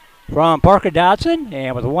from Parker Dodson,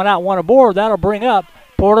 and with 1 out, 1 aboard, that'll bring up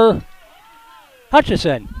Porter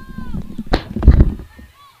Hutchison.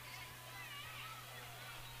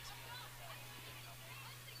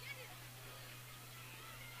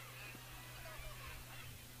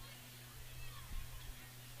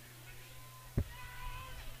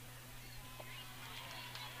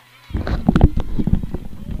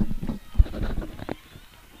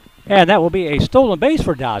 And that will be a stolen base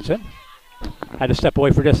for Dodson. Had to step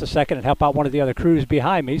away for just a second and help out one of the other crews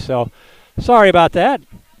behind me, so sorry about that.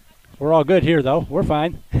 We're all good here, though. We're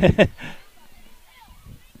fine. And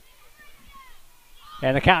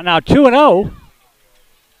the count now 2-0.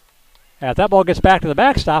 If that ball gets back to the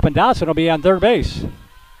backstop, and Dodson will be on third base.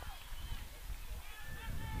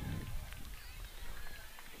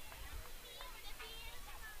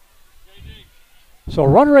 So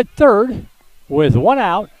runner at third with 1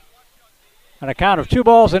 out. On a count of 2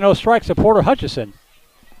 balls and no strikes to Porter Hutchison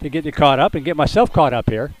to get you caught up and get myself caught up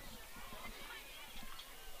here.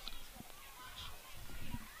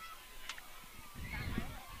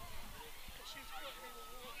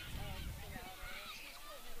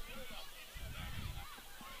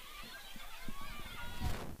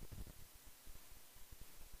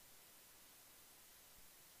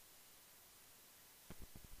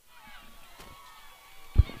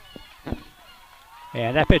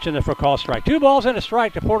 And that pitch in there for a call strike. 2 balls and a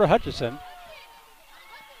strike to Porter Hutchison.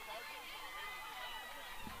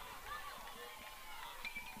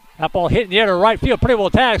 That ball hit in the air to right field. Pretty well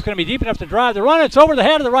tagged. It's going to be deep enough to drive the run. It's over the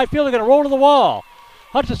head of the right fielder. Going to roll to the wall.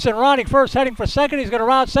 Hutchison rounding first, heading for second. He's going to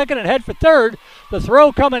round second and head for third. The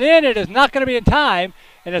throw coming in. It is not going to be in time.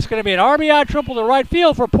 And it's going to be an RBI triple to right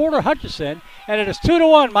field for Porter Hutchison. And it is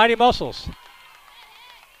 2-1, Mighty Mussels.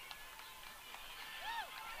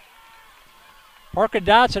 Parker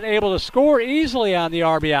Dodson able to score easily on the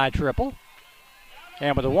RBI triple.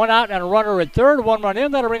 And with a 1 out and a runner at third, 1 run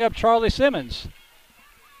in, that'll bring up Charlie Simmons.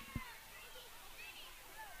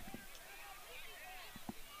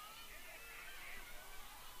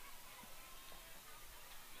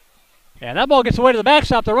 And that ball gets away to the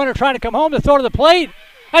backstop. The runner trying to come home to throw to the plate,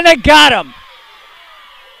 and they got him.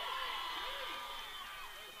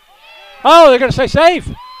 Oh, they're going to say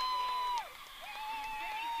safe.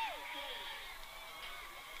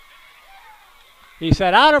 He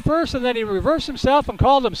said out at first, and then he reversed himself and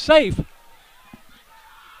called him safe.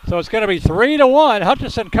 So it's going to be 3-1.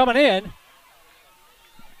 Hutchison coming in.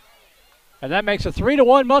 And that makes it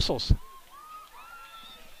 3-1 Mussels.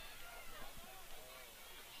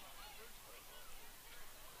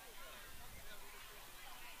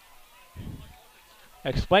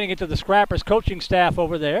 Explaining it to the Scrappers coaching staff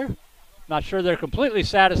over there. Not sure they're completely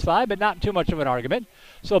satisfied, but not too much of an argument.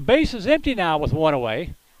 So base is empty now with 1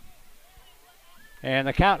 away. And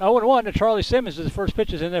the count 0-1 to Charlie Simmons as the first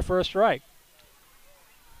pitch is in there for a strike.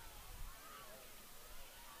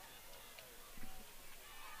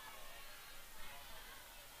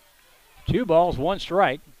 Two balls, 1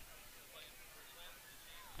 strike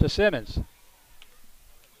to Simmons.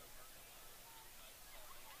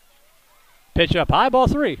 Pitch up high, ball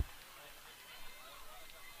 3.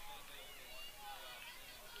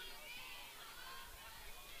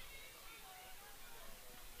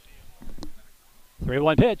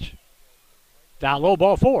 Three-one pitch. Down low,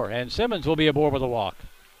 ball 4, and Simmons will be aboard with a walk.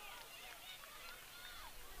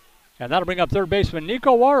 And that'll bring up third baseman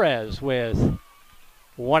Nico Juarez with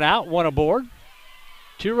 1 out, 1 aboard.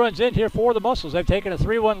 2 runs in here for the Mussels. They've taken a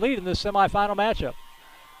 3-1 lead in this semifinal matchup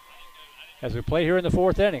as we play here in the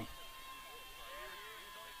 4th inning.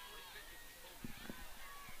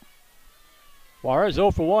 Juarez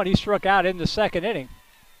 0 for 1. He struck out in the 2nd inning.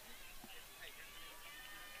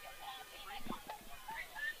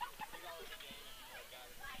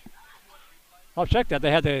 I'll check that.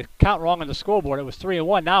 They had the count wrong on the scoreboard. It was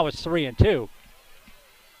 3-1. Now it's 3-2.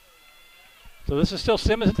 So So this is still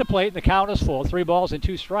Simmons at the plate, and the count is full. 3 balls and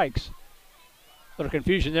 2 strikes. A little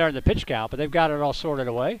confusion there in the pitch count, but they've got it all sorted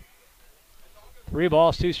away. 3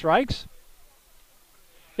 balls, 2 strikes.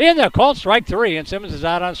 In there, called strike 3, and Simmons is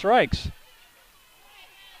out on strikes.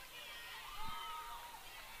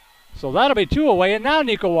 So that'll be 2 away, and now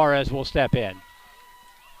Nico Juarez will step in.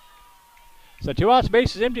 So 2 outs,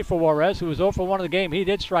 base is empty for Juarez, who was 0 for 1 in the game. He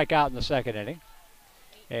did strike out in the second inning.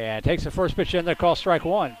 And takes the first pitch in there, called strike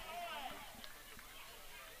 1.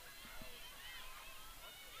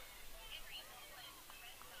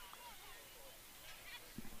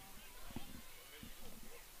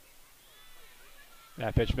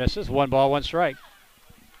 That pitch misses. 1 ball, 1 strike.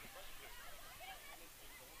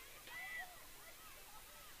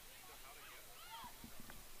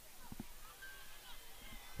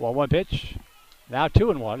 One pitch. Now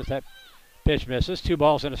 2-1 as that pitch misses. 2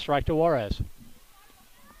 balls and a strike to Juarez.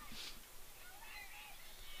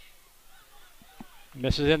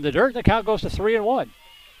 Misses in the dirt, and the count goes to 3-1.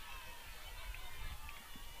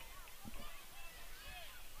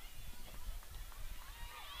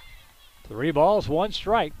 Three balls, 1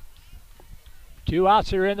 strike. 2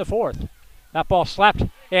 outs here in the 4th. That ball slapped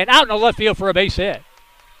and out in the left field for a base hit.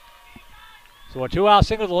 So a 2-out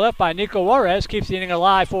single to the left by Nico Juarez keeps the inning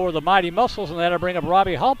alive for the mighty Mussels, and that'll bring up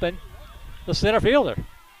Robbie Halpin, the center fielder.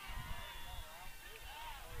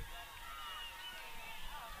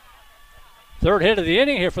 Third hit of the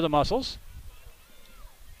inning here for the Mussels.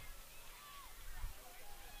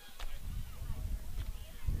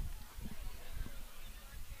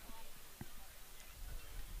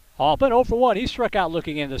 Halpin 0 for 1. He struck out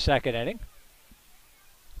looking in the second inning.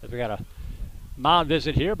 As we got a mound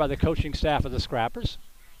visit here by the coaching staff of the Scrappers.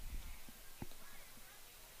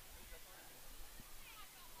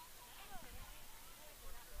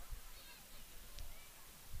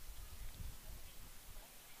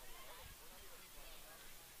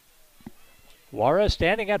 Juarez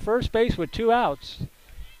standing at first base with 2 outs.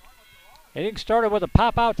 Inning started with a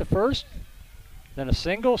pop out to first, then a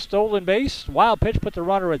single, stolen base, wild pitch put the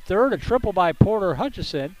runner at third, a triple by Porter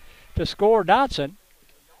Hutchison to score Dotson.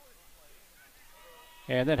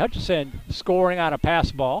 And then Hutchison scoring on a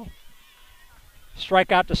pass ball.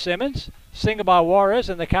 Strikeout to Simmons, single by Juarez,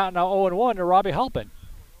 and the count now 0-1 to Robbie Halpin.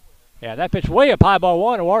 Yeah, that pitch way up high, ball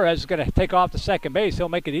 1, and Juarez is going to take off to second base. He'll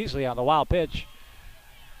make it easily on the wild pitch.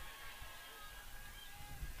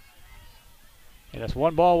 And it's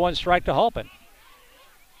 1 ball, 1 strike to Halpin.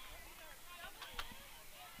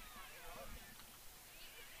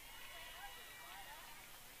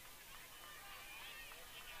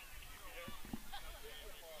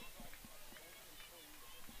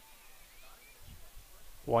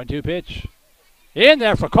 One-two pitch. In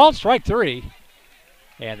there for called strike 3.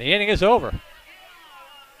 And the inning is over.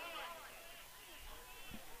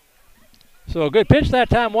 So a good pitch that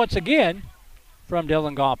time once again from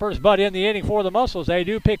Dylan Gompers. But in the inning for the Mussels, they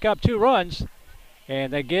do pick up 2 runs.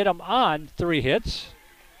 And they get them on 3 hits.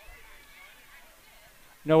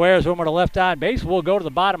 No errors when we're to left on base. We'll go to the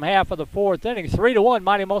bottom half of the 4th inning. 3-1,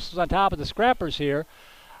 Mighty Mussels on top of the Scrappers here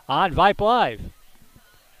on Vype Live.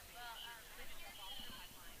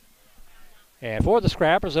 And for the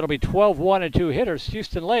Scrappers, it'll be 12-1 and 2 hitters.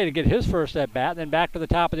 Houston Lay to get his first at bat, and then back to the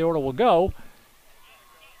top of the order will go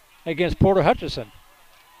against Porter Hutchison.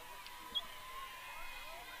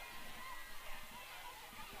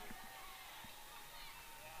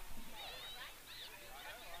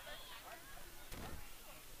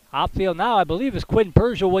 Outfield now, I believe, is Quinn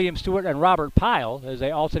Persia, William Stewart, and Robert Pyle as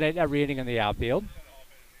they alternate every inning in the outfield.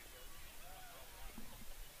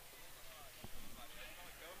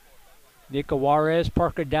 Nico Juarez,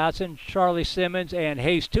 Parker Dotson, Charlie Simmons, and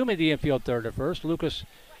Hayes Toomey, the infield third to first. Lucas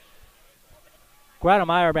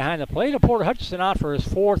Grademeyer behind the plate. And Porter Hutchison out for his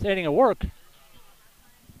 4th inning of work.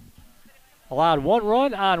 Allowed 1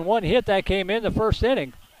 run on 1 hit that came in the first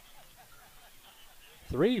inning.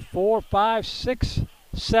 3, 4, 5, 6,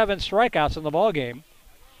 7 strikeouts in the ball game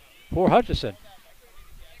for Hutchison.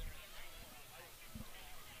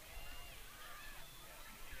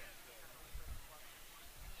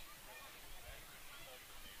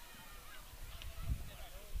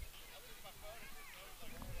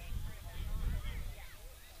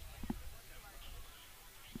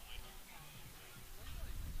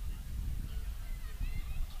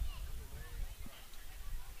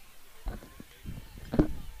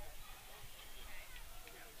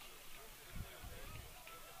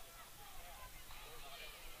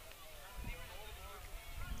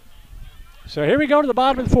 So here we go to the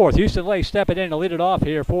bottom of the 4th. Houston Lay stepping in to lead it off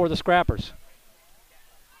here for the Scrappers.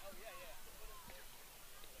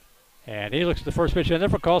 And he looks at the first pitch in there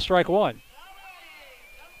for call strike 1.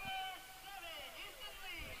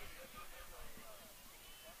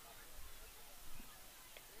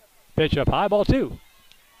 Pitch up high, ball 2.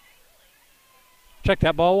 Check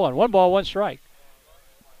that, ball 1. 1 ball, 1 strike.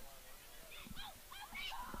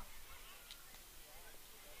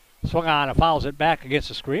 Swung on and fouls it back against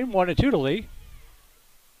the screen. 1-2 to Lee.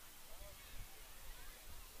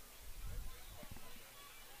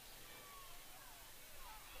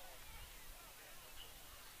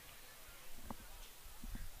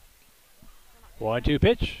 One-two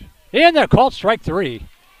pitch. In there, called strike 3.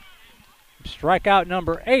 Strikeout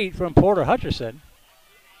number 8 from Porter Hutcherson.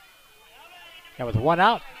 And with 1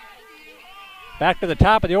 out, back to the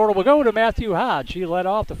top of the order will go to Matthew Hodge. He led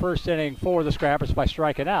off the first inning for the Scrappers by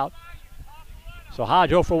striking out. So Hodge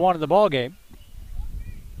 0 for 1 in the ball game.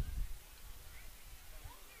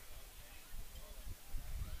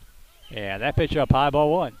 And that pitch up high, ball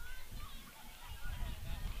 1.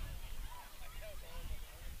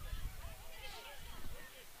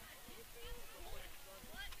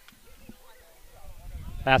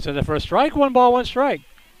 That's in the first strike. 1 ball, 1 strike.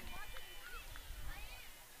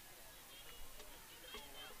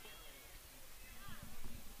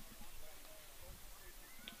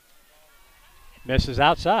 Misses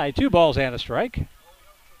outside. 2 balls and a strike.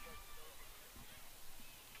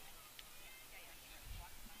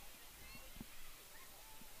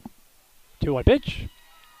 Two-one pitch.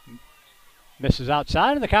 Misses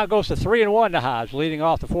outside, and the count goes to 3-1 to Hodge, leading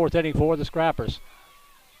off the 4th inning for the Scrappers.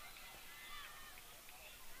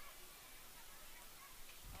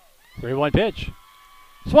 3-1 pitch.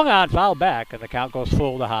 Swung on, fouled back, and the count goes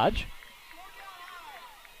full to Hodge.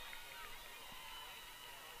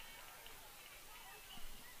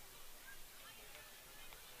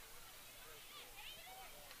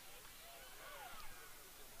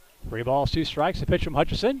 Three balls, 2 strikes. The pitch from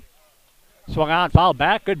Hutcherson. Swung on, fouled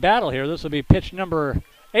back. Good battle here. This will be pitch number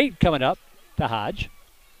 8 coming up to Hodge.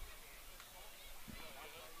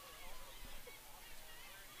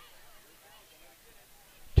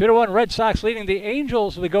 Two to 1 Red Sox leading the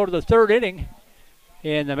Angels. We go to the 3rd inning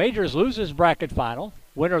in the Majors losers bracket final.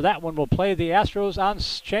 Winner of that one will play the Astros on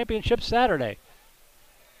Championship Saturday.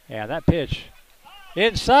 And that pitch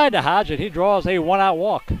inside to Hodge, and he draws a 1-out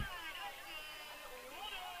walk.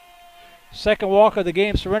 Second walk of the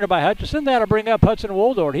game surrendered by Hutcherson. That'll bring up Hudson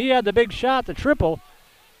Woldort. He had the big shot, the triple.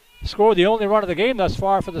 Scored the only run of the game thus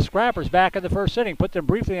far for the Scrappers back in the 1st inning. Put them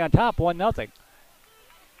briefly on top, 1-0.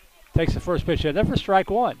 Takes the first pitch in there for strike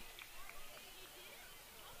 1.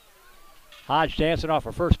 Hodge dancing off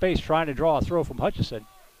of first base, trying to draw a throw from Hutcherson.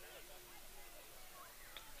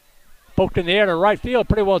 Poked in the air to right field,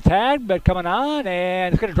 pretty well tagged, but coming on,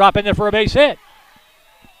 and it's going to drop in there for a base hit.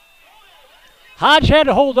 Hodge had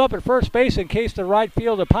to hold up at first base in case the right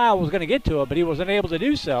fielder pile was going to get to it, but he wasn't able to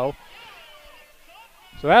do so.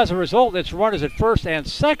 So as a result, its runners at first and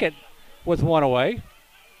second with 1 away.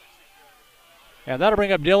 And that'll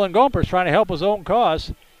bring up Dylan Gompers trying to help his own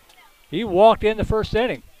cause. He walked in the 1st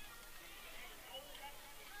inning.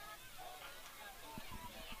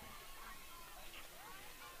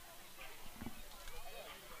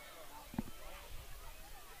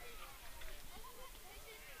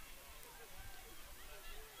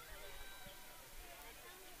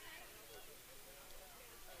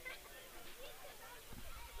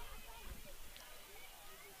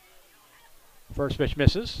 First pitch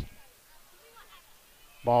misses.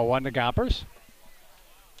 Ball 1 to Gompers.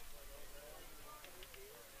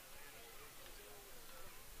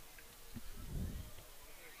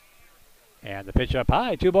 And the pitch up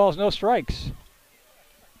high. 2 balls, no strikes.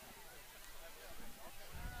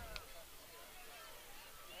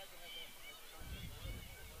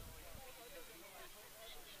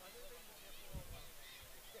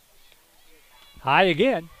 High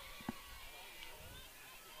again.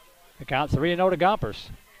 The count 3-0 to Gompers.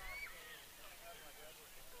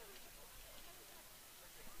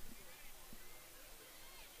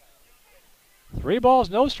 Three balls,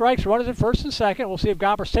 no strikes, runners at first and second. We'll see if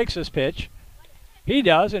Gompers takes this pitch. He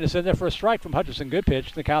does, and it's in there for a strike from Hutcherson. Good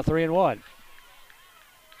pitch. The count 3-1.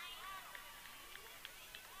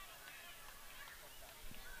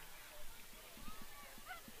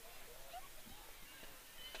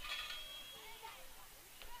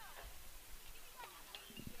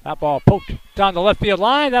 That ball poked down the left field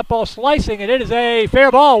line. That ball slicing, and it is a fair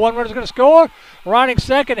ball. One runner's going to score. Running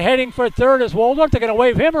second, heading for third is Woldorf. They're going to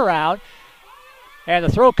wave him around. And the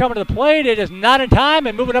throw coming to the plate. It is not in time,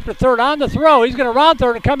 and moving up to third on the throw. He's going to round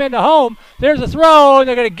third and come into home. There's the throw, and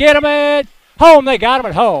they're going to get him at home. They got him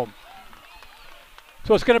at home.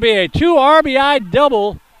 So it's going to be a 2 RBI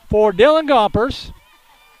double for Dylan Gompers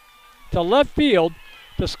to left field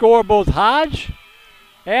to score both Hodge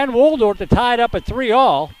and Woldorf to tie it up at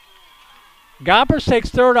 3-all. Gompers takes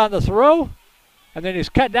third on the throw. And then he's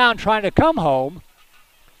cut down trying to come home.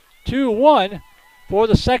 2-1 for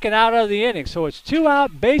the second out of the inning. So it's 2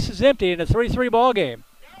 out, bases empty in a 3-3 ball game.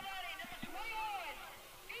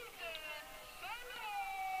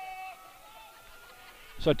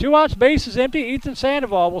 So 2 outs, bases empty. Ethan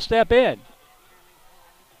Sandoval will step in.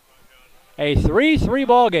 A 3-3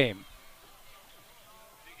 ball game.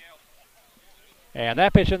 And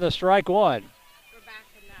that pitch in the strike one.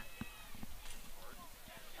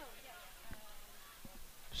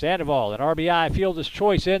 Sandoval, an RBI fielder's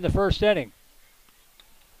choice in the first inning.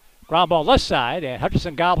 Ground ball left side, and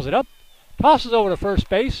Hutchinson gobbles it up. Tosses over to first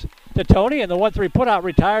base to Tony, and the 1-3 putout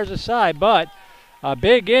retires the side. But a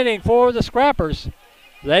big inning for the Scrappers.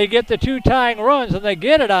 They get the 2 tying runs, and they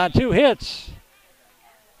get it on 2 hits.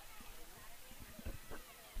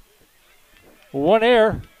 1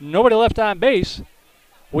 error, nobody left on base.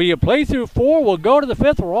 We play through 4. We'll go to the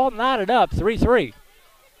 5th. We're all knotted up, 3-3.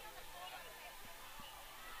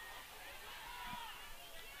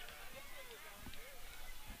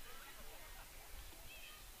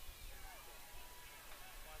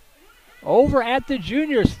 Over at the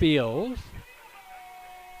juniors field,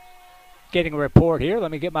 getting a report here.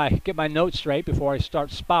 Let me get my notes straight before I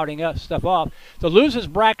start spouting stuff off. The losers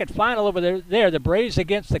bracket final over there, the Braves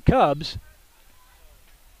against the Cubs.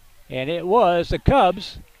 And it was the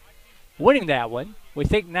Cubs winning that one. We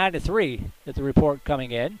think 9-3 at the report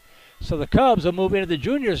coming in. So the Cubs will move into the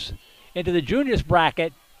juniors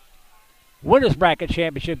bracket, winners bracket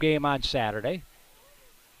championship game on Saturday.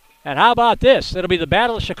 And how about this? It'll be the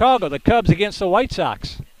Battle of Chicago, the Cubs against the White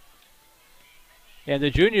Sox in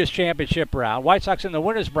the juniors championship round. White Sox in the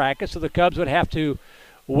winners bracket, so the Cubs would have to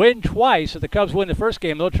win twice. If the Cubs win the first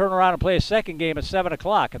game, they'll turn around and play a second game at 7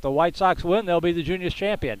 o'clock. If the White Sox win, they'll be the juniors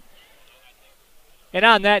champion. And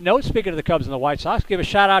on that note, speaking of the Cubs and the White Sox, give a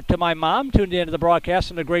shout out to my mom, tuned in to the broadcast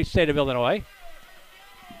from the great state of Illinois.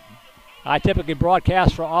 I typically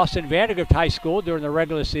broadcast for Austin Vandergrift High School during the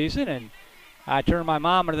regular season, and I turned my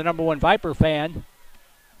mom into the #1 Viper fan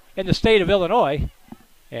in the state of Illinois,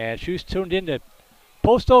 and she's tuned in to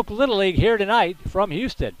Post Oak Little League here tonight from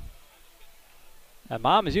Houston. And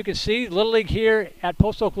Mom, as you can see, Little League here at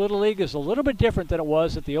Post Oak Little League is a little bit different than it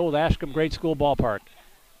was at the old Ashcombe Grade School ballpark.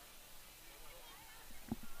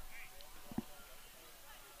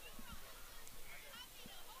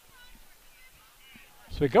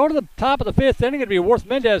 So we go to the top of the 5th inning. It'll be Worth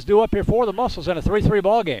Mendez due up here for the Mussels in a 3-3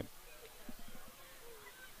 ball game.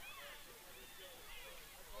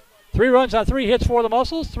 3 runs on 3 hits for the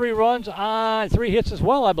Mussels. 3 runs on 3 hits as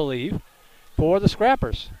well, I believe, for the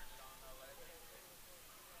Scrappers.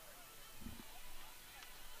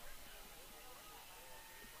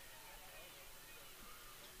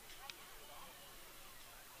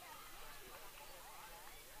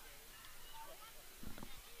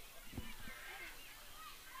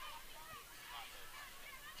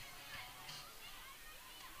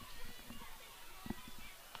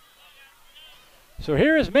 So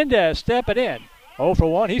here is Mendez stepping in. 0 for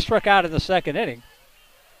 1. He struck out in the second inning.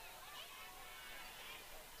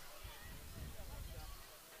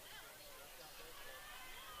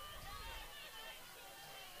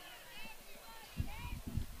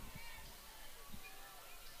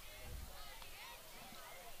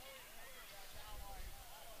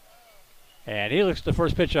 And he looks the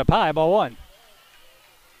first pitch up high, ball 1.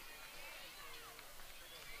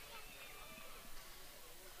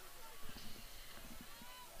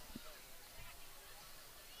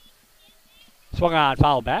 Swung on,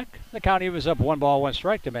 foul back. The count was up 1 ball, 1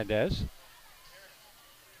 strike to Mendez.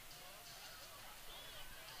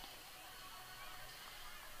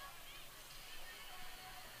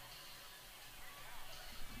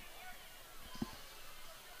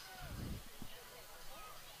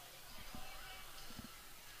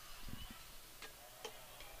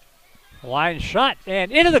 Line shot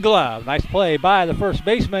and into the glove. Nice play by the first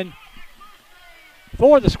baseman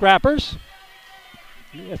for the Scrappers.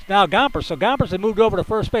 It's now Gompers. So Gompers had moved over to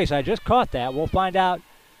first base. I just caught that. We'll find out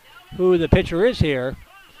who the pitcher is here.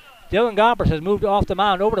 Dylan Gompers has moved off the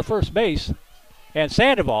mound over to first base, and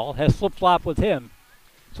Sandoval has flip-flopped with him.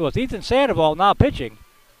 So it's Ethan Sandoval now pitching.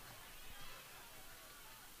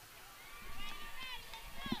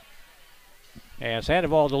 And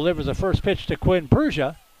Sandoval delivers the first pitch to Quinn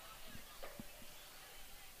Persia.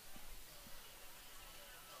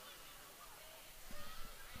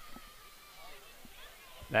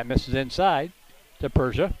 That misses inside to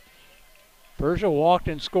Persia. Persia walked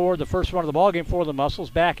and scored the first run of the ballgame for the Mussels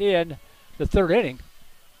back in the third inning.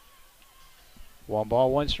 1 ball,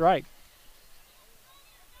 1 strike.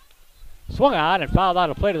 Swung on and fouled out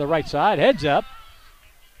a play to the right side. Heads up.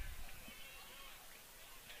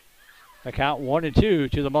 The count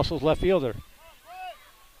 1-2 to the Mussels left fielder.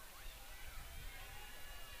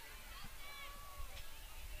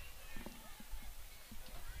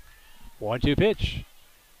 One-two pitch.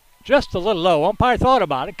 Just a little low. Umpire thought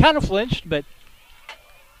about it, kind of flinched, but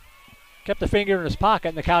kept the finger in his pocket,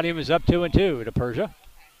 and the count even is up 2-2 to Persia.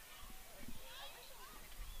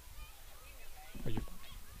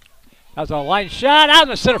 That was a line shot out in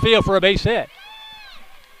the center field for a base hit.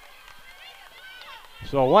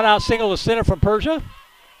 So a one-out single to center from Persia.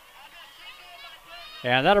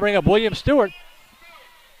 And that'll bring up William Stewart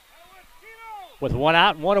with one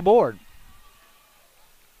out and one aboard.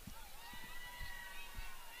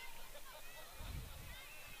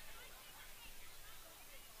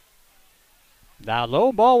 Now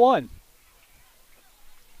low, ball one.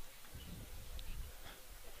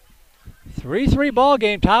 3-3 ball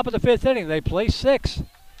game, top of the fifth inning. They play 6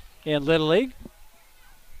 in Little League.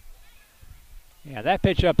 And that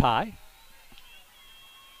pitch up high.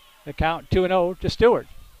 The count 2-0 to Stewart.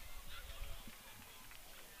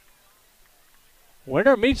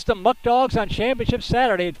 Winner meets the Muck Dogs on Championship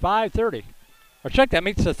Saturday at 5:30. Or check, that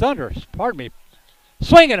meets the Thunder. Pardon me.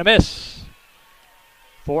 Swing and a miss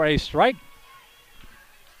for a strike.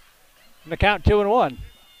 And the count 2-1.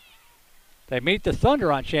 They meet the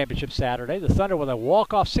Thunder on Championship Saturday. The Thunder with a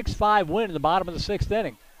walk-off 6-5 win in the bottom of the 6th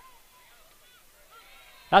inning.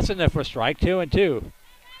 That's in there for a strike, 2-2.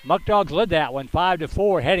 Muck Dogs led that one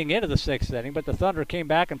 5-4 heading into the 6th inning, but the Thunder came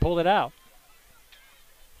back and pulled it out.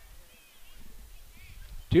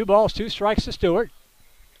 2 balls, 2 strikes to Stewart.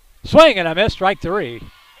 Swing and a miss, strike 3.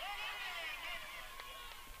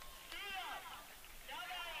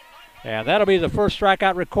 And that'll be the first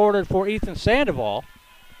strikeout recorded for Ethan Sandoval.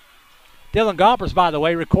 Dylan Gompers, by the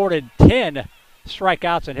way, recorded 10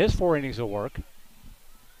 strikeouts in his 4 innings of work.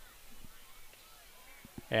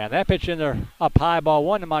 And that pitch in there up high, ball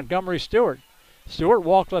 1 to Montgomery Stewart. Stewart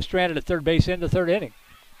walked left stranded at third base in the 3rd inning.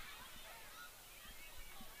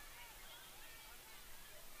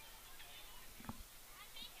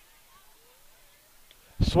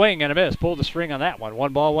 Swing and a miss. Pulled the string on that one.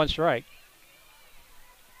 1 ball, 1 strike.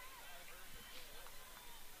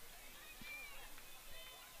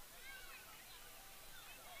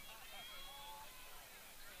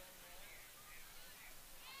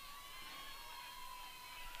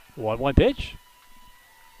 One pitch.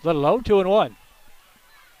 Little low, 2-1.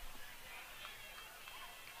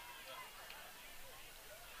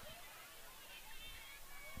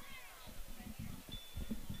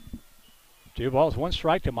 Two balls, 1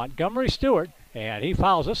 strike to Montgomery Stewart. And he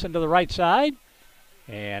fouls us into the right side.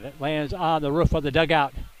 And it lands on the roof of the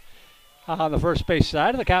dugout on the first base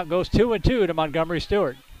side. And the count goes 2-2 to Montgomery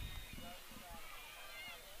Stewart.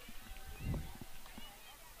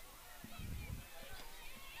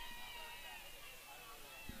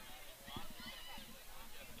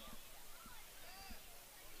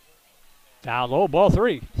 Down low, ball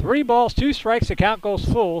 3. 3 balls, 2 strikes. The count goes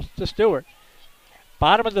full to Stewart.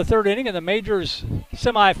 Bottom of the 3rd inning in the Majors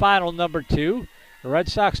semifinal number 2. The Red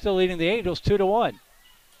Sox still leading the Angels 2-1.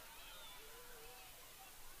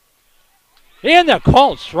 In the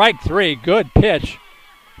called strike 3. Good pitch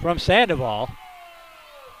from Sandoval.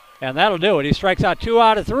 And that'll do it. He strikes out 2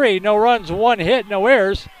 out of 3. No runs, 1 hit, no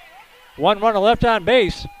errors. 1 runner left on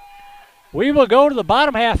base. We will go to the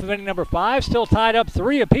bottom half of inning number 5, still tied up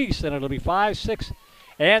 3 apiece, and it'll be 5, 6,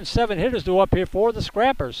 and 7 hitters to up here for the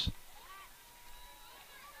Scrappers.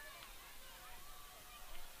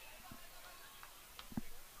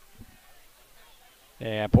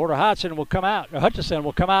 And Porter Hutchison will come out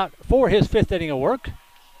for his 5th inning of work.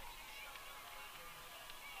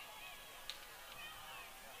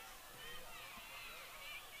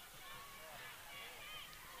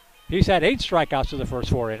 He's had 8 strikeouts in the first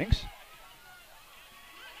 4 innings.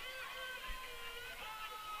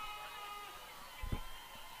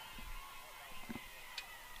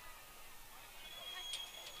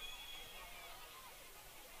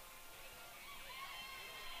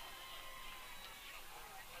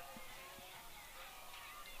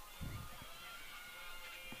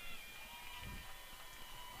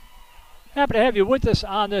 Happy to have you with us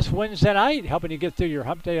on this Wednesday night, helping you get through your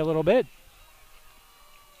hump day a little bit.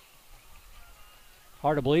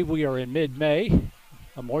 Hard to believe we are in mid-May.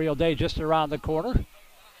 Memorial Day just around the corner.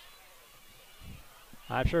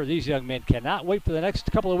 I'm sure these young men cannot wait for the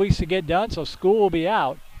next couple of weeks to get done, so school will be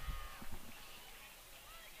out.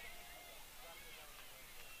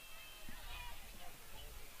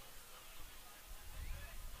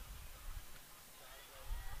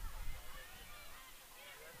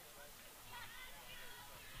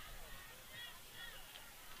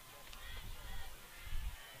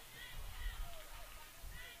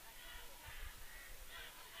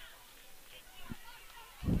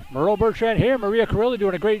 Merle Bertrand here. Maria Carrillo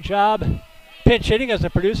doing a great job pinch hitting as a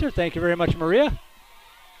producer. Thank you very much, Maria.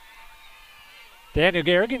 Daniel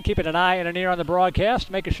Garrigan keeping an eye and an ear on the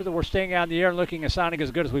broadcast, making sure that we're staying on the air and looking and sounding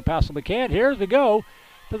as good as we possibly can. Here we go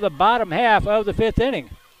to the bottom half of the 5th inning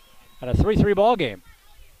at a 3-3 ball game.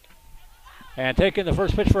 And taking the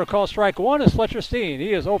first pitch for a call strike one is Fletcher Steen.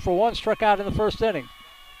 He is 0 for 1, struck out in the first inning.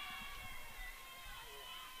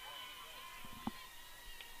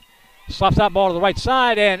 Slops that ball to the right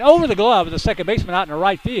side and over the glove of the second baseman out in the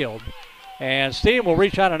right field. And Steen will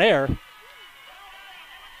reach out an error.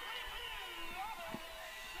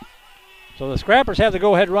 So the Scrappers have the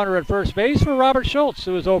go-ahead runner at first base for Robert Schultz,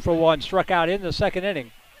 who is 0 for 1, struck out in the second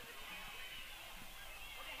inning.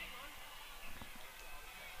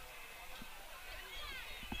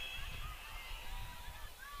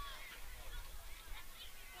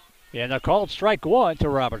 And they're called strike one to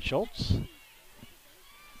Robert Schultz.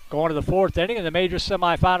 Going to the 4th inning in the major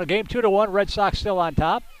semifinal game, 2-1, Red Sox still on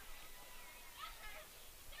top.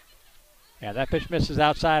 And that pitch misses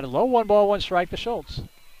outside and low. 1 ball, 1 strike to Schultz.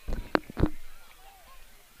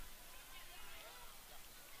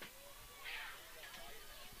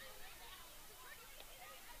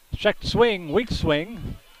 Check the swing, weak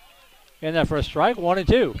swing. In that first strike,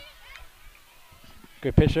 1-2.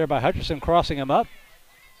 Good pitch there by Hutcherson, crossing him up.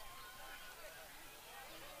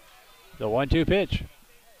 The 1-2 pitch.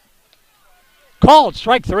 Called,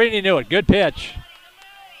 strike 3, and he knew it. Good pitch.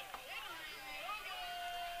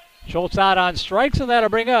 Schultz out on strikes, and that'll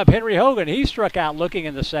bring up Henry Hogan. He struck out looking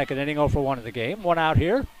in the second inning, 0 for 1 in the game. 1 out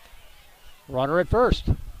here. Runner at first.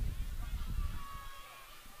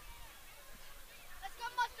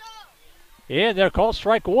 And they're called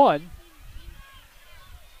strike 1.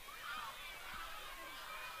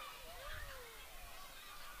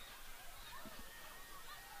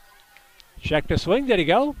 Check the swing. Did he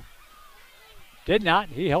go? Did not.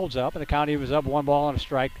 He holds up, and the count, he was up 1 ball and a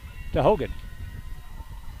strike to Hogan.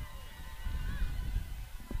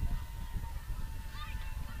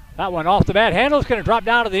 That one off the bat handle. It's going to drop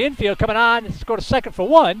down to the infield. Coming on. Let's go to second for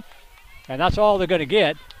 1. And that's all they're going to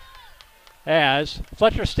get, as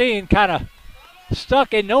Fletcher Steen kind of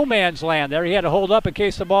stuck in no man's land there. He had to hold up in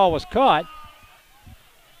case the ball was caught.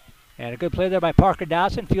 And a good play there by Parker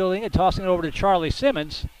Dodson, fielding and tossing it over to Charlie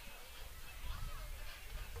Simmons.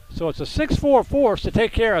 So it's a 6-4 force to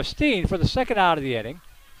take care of Steen for the second out of the inning.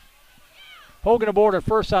 Hogan aboard at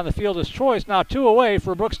first on the fielder's choice. Now 2 away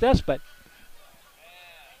for Brooks Despot.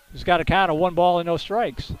 He's got a count of 1 ball and no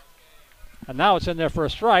strikes. And now it's in there for a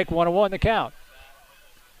strike, 1-1 the count.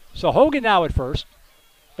 So Hogan now at first,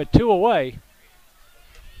 but 2 away.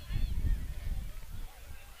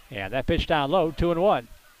 And that pitch down low, 2-1.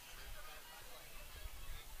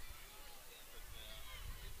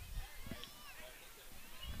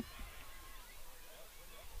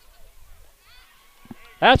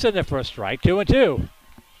 That's in there for a strike, 2-2.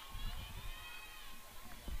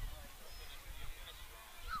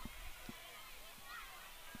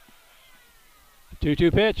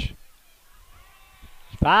 Two-two pitch.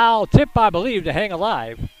 Foul tip, I believe, to hang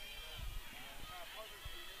alive.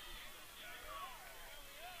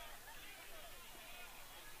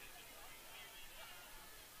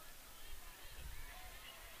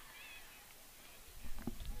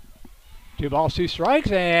 Two balls, 2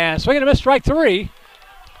 strikes, and swing and a miss, strike 3.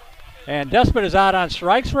 And Despot is out on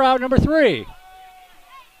strikes for out number 3.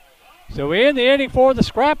 So we end the inning for the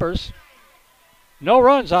Scrappers. No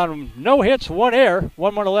runs on no hits, 1 error,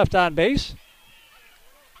 1 runner left on base.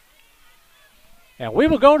 And we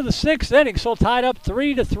will go to the 6th inning, so tied up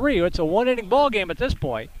 3-3. It's a 1-inning ball game at this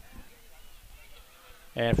point.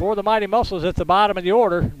 And for the Mighty Mussels at the bottom of the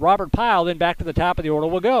order, Robert Pyle then back to the top of the order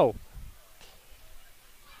will go.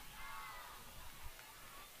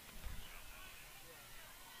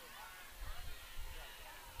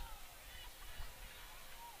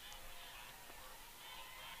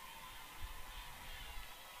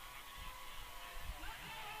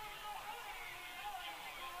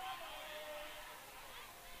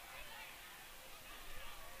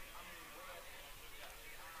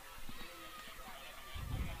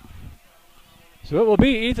 So it will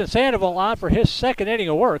be Ethan Sandoval on for his 2nd inning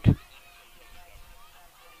of work.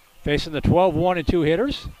 Facing the 12, 1, and 2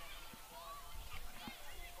 hitters.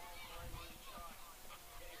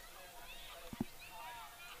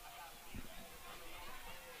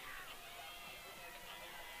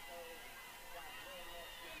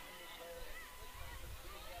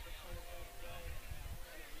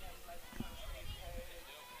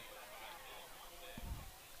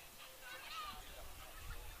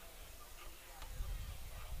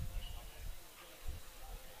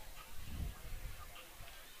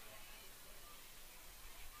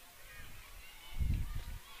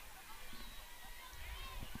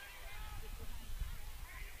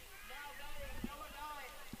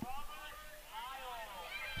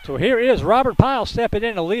 So here is Robert Pyle stepping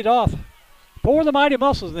in to lead off for the Mighty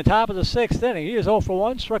Mussels in the top of the 6th inning. He is 0 for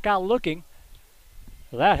 1, struck out looking.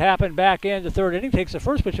 That happened back in the 3rd inning. Takes the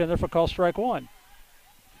first pitch in there for call strike 1.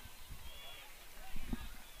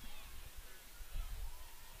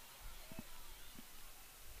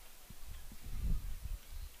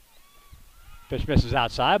 Pitch misses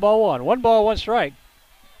outside, ball 1. 1 ball, 1 strike.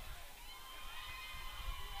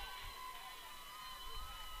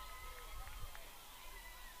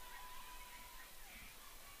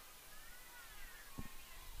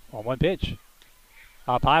 On 1 pitch.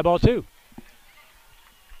 Up high, ball 2.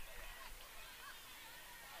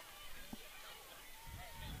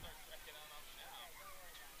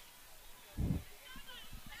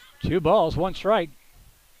 Two balls, 1 strike.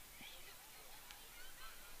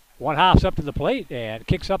 One hops up to the plate and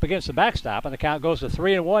kicks up against the backstop, and the count goes to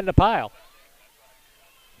 3-1 to Pyle.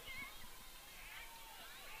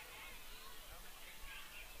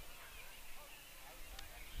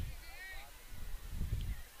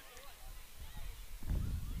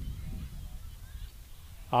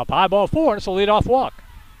 Up high, ball 4, and it's a leadoff walk.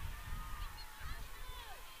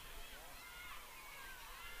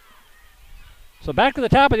 So back to the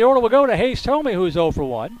top of the order we'll go to Hayes Tomey, who's 0 for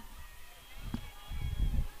 1.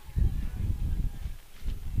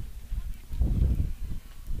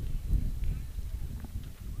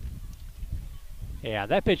 Yeah,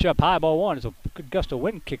 that pitch up high, ball 1, is a good gust of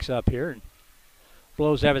wind kicks up here and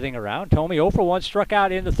blows everything around. Tomey 0 for 1, struck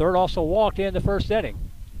out in the 3rd, also walked in the 1st inning.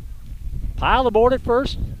 Pyle aboard at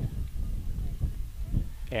first.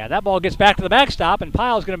 And that ball gets back to the backstop, and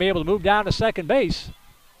Pyle's going to be able to move down to second base.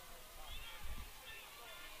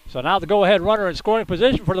 So now the go-ahead runner in scoring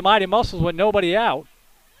position for the Mighty Mussels with nobody out.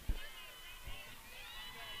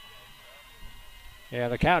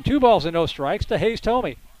 And the count 2 balls and no strikes to Hayes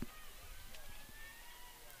Tomey.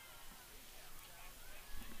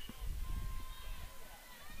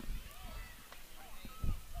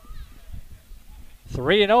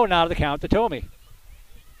 Three and 0 now to the count to Tomey.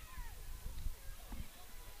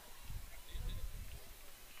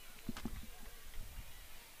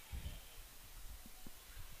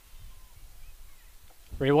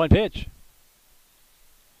 Three-one pitch.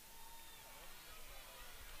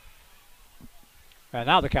 And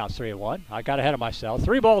now the count's 3-1. I got ahead of myself.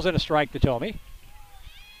 3 balls and a strike to Tomey.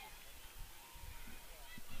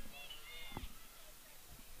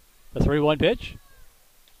 The 3-1 pitch.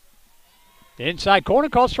 Inside corner,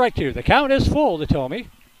 called strike 2. The count is full to Tomey.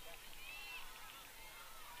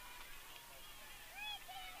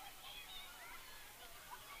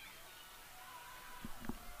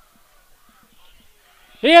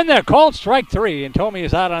 In there, called strike 3, and Tomey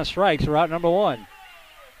is out on strikes for out number 1.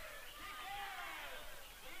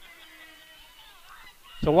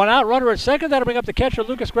 So 1 out, runner at second. That'll bring up the catcher,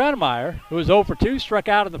 Lucas Granemeyer, who was 0 for 2, struck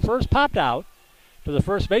out in the 1st, popped out to the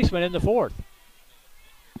first baseman in the 4th.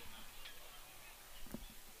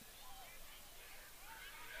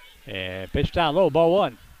 And pitch down low, ball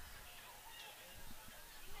 1.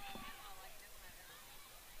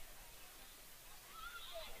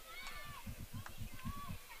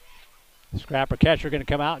 Scrapper catcher going to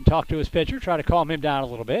come out and talk to his pitcher, try to calm him down a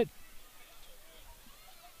little bit.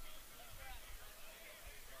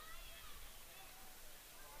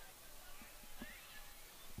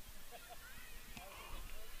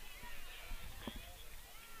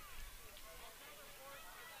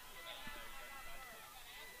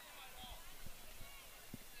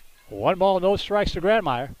 One ball, no strikes to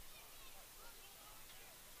Granemeyer.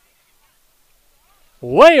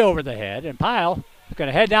 Way over the head, and Pyle is going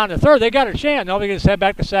to head down to 3rd. They got a chance. Nobody gets head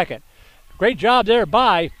back to 2nd. Great job there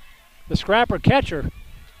by the Scrapper catcher,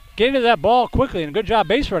 getting to that ball quickly, and a good job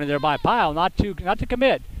base running there by Pyle, not to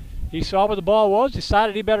commit. He saw where the ball was,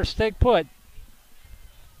 decided he better stay put.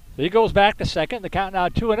 So he goes back to 2nd. The count now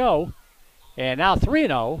 2-0, and now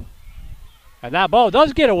 3-0. And that ball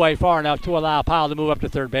does get away far enough to allow Pyle to move up to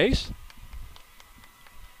 3rd base.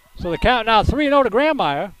 So the count now 3-0 to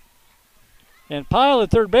Granemeyer. And Pyle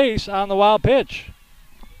at 3rd base on the wild pitch.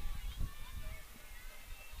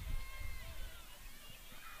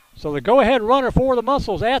 So the go-ahead runner for the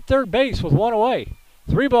Mussels at 3rd base with 1 away.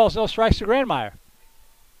 3 balls, no strikes to Granemeyer.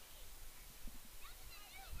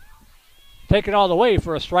 Taken all the way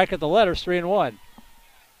for a strike at the letters, 3-1.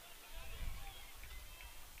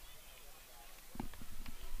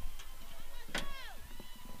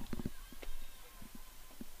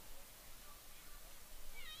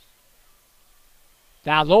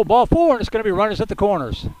 Down low, ball 4, and it's going to be runners at the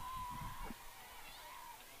corners.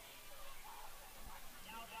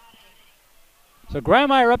 So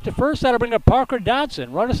Granemeyer up to 1st. That'll bring up Parker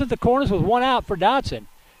Dodson. Runners at the corners with 1 out for Dodson.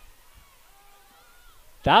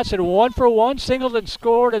 Dotson 1 for 1, singled and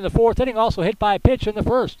scored in the fourth inning, also hit by a pitch in the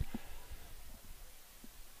first.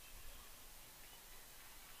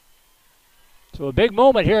 So a big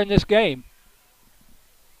moment here in this game.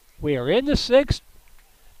 We are in the sixth,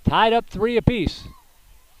 tied up 3 apiece.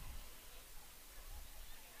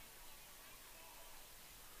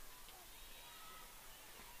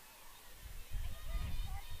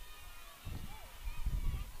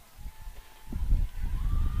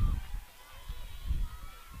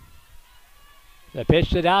 The pitch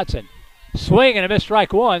to Dotson. Swing and a missed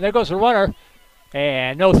strike one. There goes the runner.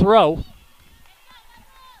 And no throw.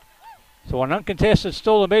 So an uncontested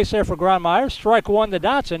stolen base there for Grandmeyer. Strike one to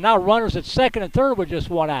Dotson. Now runners at second and third with just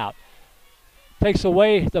 1 out. Takes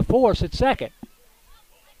away the force at second.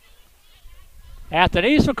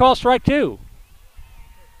 Athanase will call strike 2.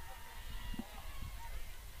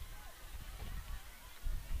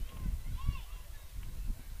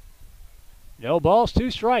 No balls,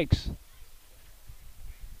 2 strikes.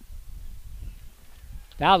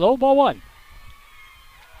 Now low ball 1.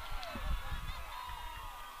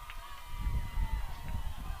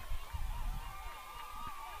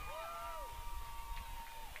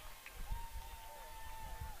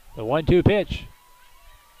 The 1-2 pitch.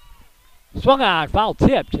 Swung on, foul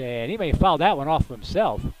tipped, and he may foul that one off of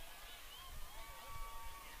himself.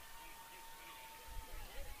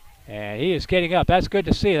 And he is getting up. That's good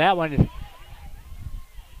to see. That one,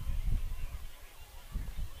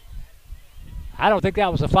 I don't think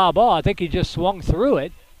that was a foul ball. I think he just swung through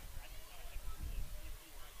it.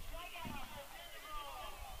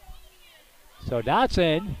 So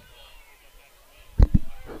Dotson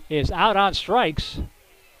is out on strikes.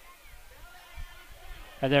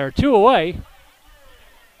 And there are 2 away.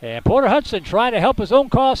 And Porter Hudson trying to help his own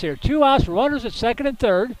cause here. 2 outs, runners at second and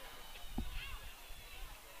third.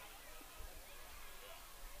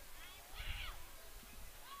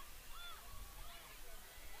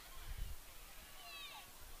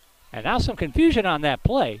 And now some confusion on that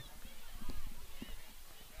play.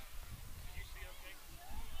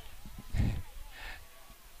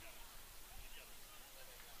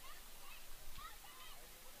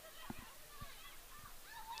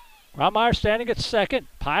 Grandmeyer standing at second,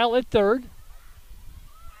 Pyle at third.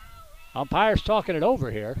 Umpire's talking it over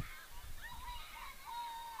here.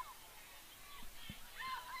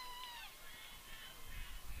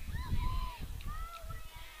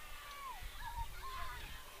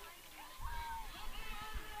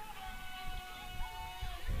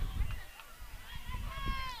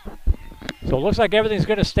 So it looks like everything's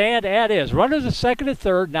going to stand as is. Runners at second and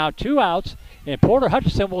third, now 2 outs. And Porter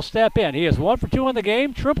Hutchinson will step in. He is 1 for 2 in the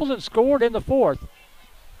game, tripled and scored in the fourth.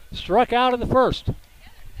 Struck out in the first.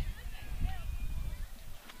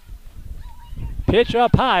 Pitch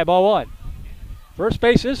up high, ball 1. First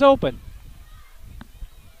base is open.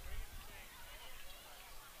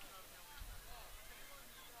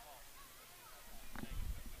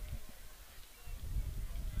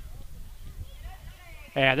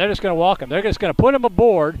 And they're just going to walk him. They're just going to put him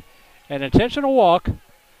aboard. An intentional walk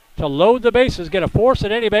to load the bases, get a force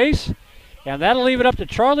at any base, and that'll leave it up to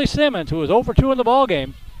Charlie Simmons, who is 0 for 2 in the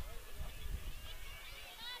ballgame.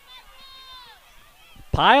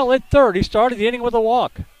 Pyle at third. He started the inning with a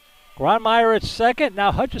walk. Grandmeyer at second.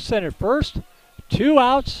 Now Hutchinson at first. 2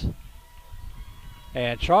 outs.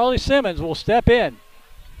 And Charlie Simmons will step in.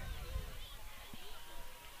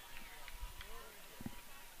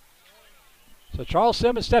 So Charles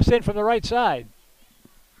Simmons steps in from the right side.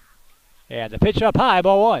 And the pitch up high,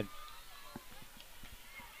 ball 1.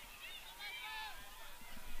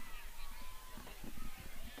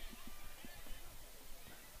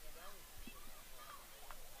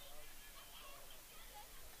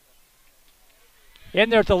 In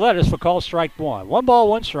there at the letters for call strike 1. 1 ball,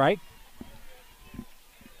 1 strike.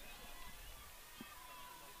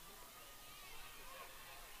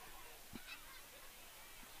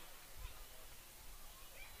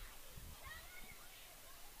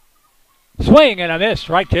 Swing and a miss,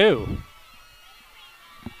 strike 2.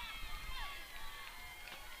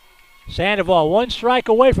 Sandoval 1 strike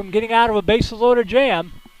away from getting out of a bases-loaded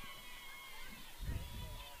jam.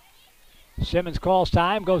 Simmons calls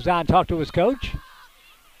time, goes down to talk to his coach.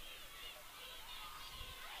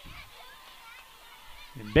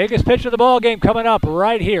 And biggest pitch of the ball game coming up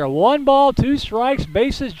right here. 1 ball, 2 strikes,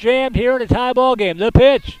 bases jammed here in a tie ball game. The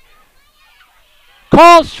pitch.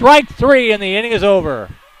 Called strike 3 and the inning is over.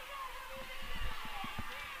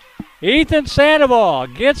 Ethan Sandoval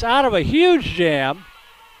gets out of a huge jam.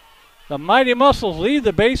 The mighty Mussels leave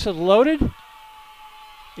the bases loaded.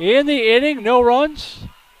 In the inning, no runs,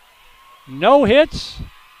 no hits,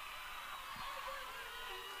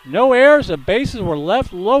 No errors. The bases were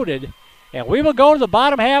left loaded. And we will go to the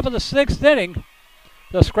bottom half of the 6th inning.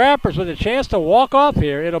 The Scrappers with a chance to walk off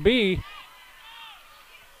here. It'll be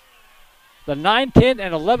the 9, 10,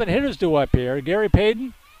 and 11 hitters due up here. Gray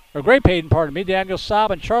Payton, pardon me, Daniel Saab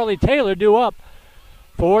and Charlie Taylor due up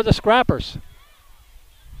for the Scrappers.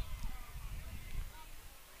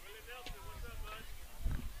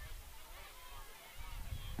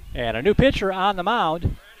 And a new pitcher on the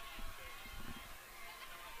mound.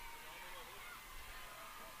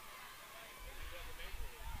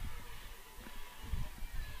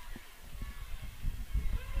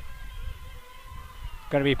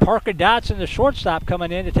 Going to be Parker Dotson, the shortstop,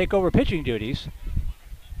 coming in to take over pitching duties.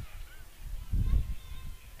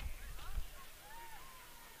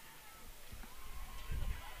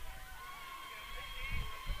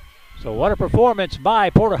 So what a performance by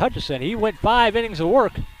Porter Hutchison. He went 5 innings of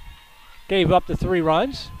work, gave up the 3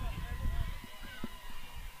 runs.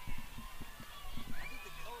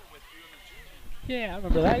 Yeah, I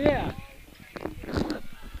remember that, yeah.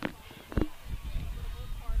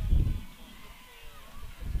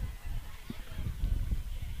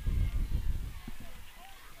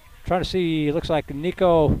 Trying to see, looks like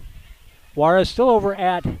Nico Juarez still over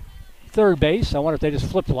at third base. I wonder if they just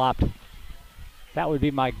flip-flopped. That would be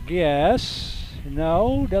my guess.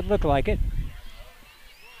 No, doesn't look like it.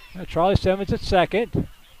 Charlie Simmons at second.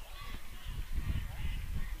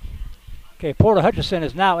 Okay, Porter Hutchison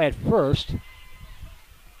is now at first.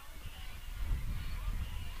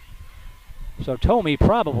 So Tomey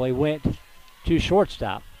probably went to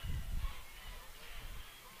shortstop.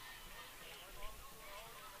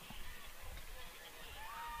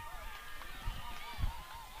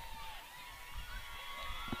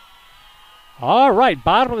 All right,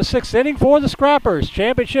 bottom of the 6th inning for the Scrappers.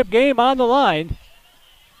 Championship game on the line.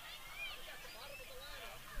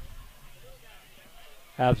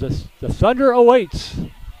 As the Thunder awaits.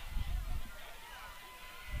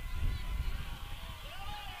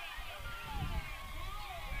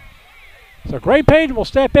 So Gray Payton will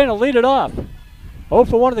step in and lead it off. 0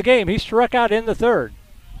 for 1 of the game. He struck out in the 3rd.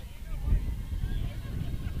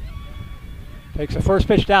 Takes the first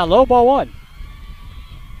pitch down low, ball 1.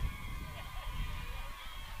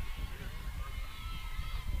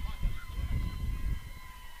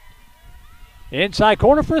 Inside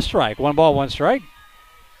corner for a strike. 1 ball, 1 strike.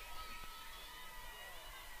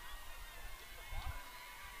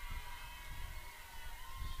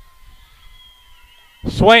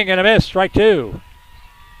 Swing and a miss. Strike 2.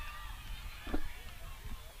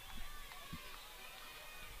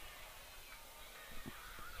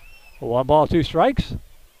 One ball, 2 strikes.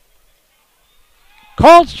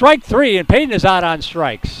 Called strike 3, and Payton is out on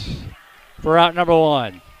strikes for out number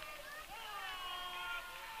 1.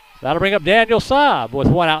 That'll bring up Daniel Saab with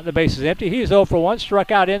 1 out and the bases empty. He's 0 for 1,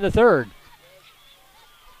 struck out in the 3rd.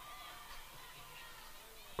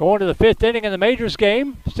 Going to the 5th inning in the Majors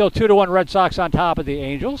game. Still 2-1 Red Sox on top of the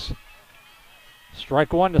Angels.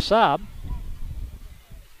 Strike 1 to Saab.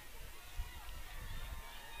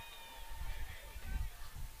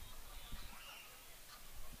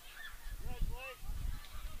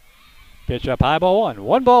 Pitch up high, ball 1.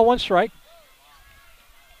 1 ball, 1 strike.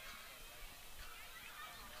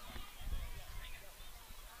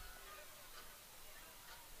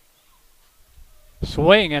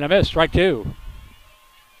 Swing and a miss, strike 2.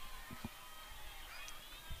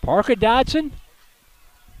 Parker Dotson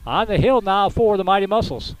on the hill now for the Mighty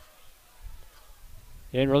Mussels.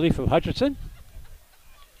 In relief of Hutchinson.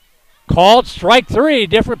 Called strike 3.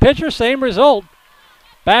 Different pitcher, same result.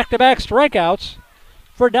 Back-to-back strikeouts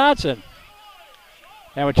for Dotson.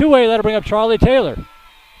 And with 2-way, that'll bring up Charlie Taylor.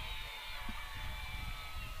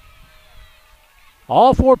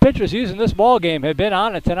 All 4 pitchers using this ball game have been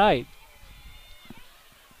on it tonight.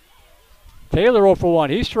 Taylor 0 for 1.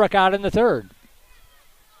 He struck out in the 3rd.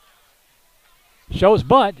 Shows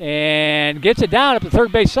bunt and gets it down up the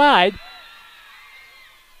third base side.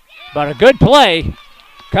 But a good play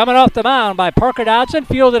coming off the mound by Parker Dotson.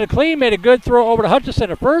 Fielded it clean, made a good throw over to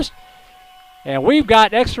Hutchison at first. And we've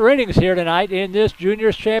got extra innings here tonight in this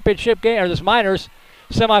Juniors Championship game, or this Minors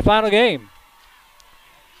semifinal game.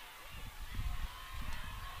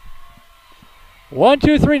 1,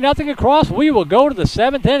 2, 3, nothing across. We will go to the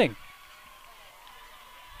 7th inning.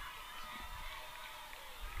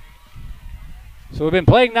 So we've been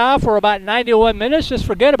playing now for about 91 minutes. Just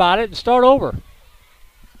forget about it and start over.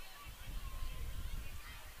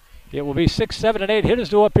 It will be 6, 7, and 8 hitters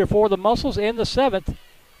due up here for the Mussels in the 7th.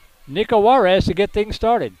 Nico Juarez to get things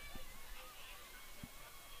started.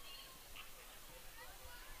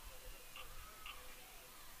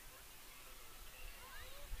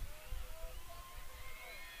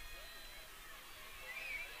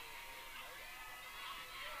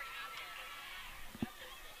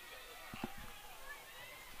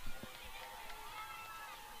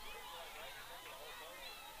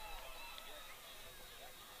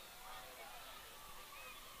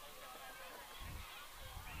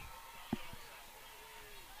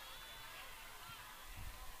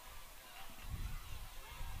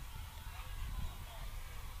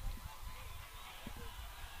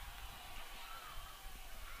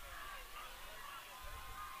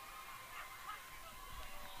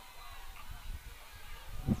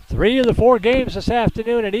 3 of the 4 games this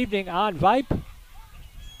afternoon and evening on Vype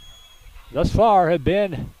thus far have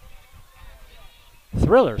been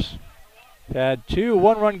thrillers. Had 2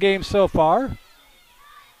 one-run games so far.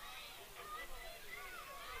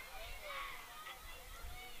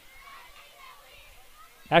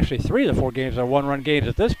 Actually, 3 of the 4 games are one-run games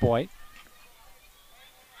at this point.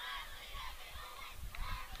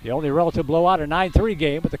 The only relative blowout, a 9-3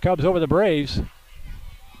 game with the Cubs over the Braves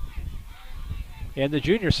in the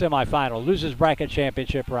junior semifinal, losers bracket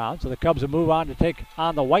championship round. So the Cubs will move on to take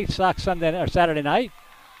on the White Sox Saturday night.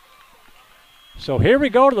 So here we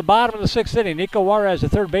go to the bottom of the 6th inning. Nico Juarez, the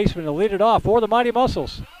third baseman, to lead it off for the Mighty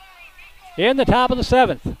Mussels in the top of the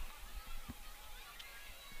 7th.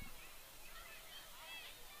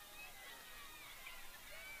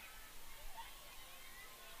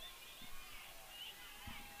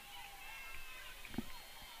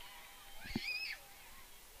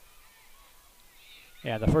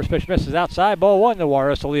 And the first pitch misses outside. Ball 1 to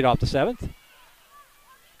Juarez to lead off the 7th.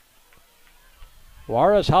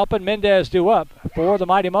 Juarez helping Mendez do up for the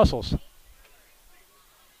Mighty Mussels.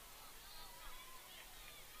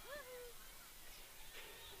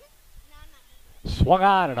 Swung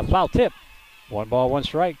on and a foul tip. 1 ball, 1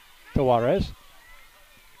 strike to Juarez.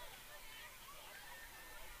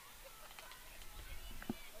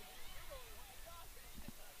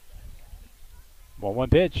 One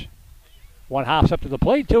pitch. 1 hops up to the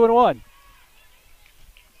plate, 2-1.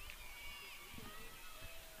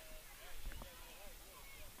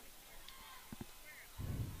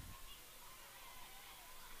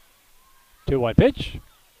 Two-one pitch.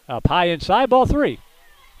 Up high inside, ball 3.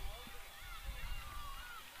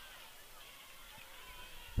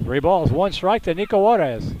 3 balls, 1 strike to Nico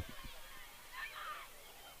Juarez.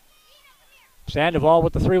 Sandoval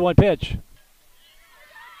with the 3-1 pitch.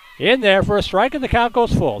 In there for a strike, and the count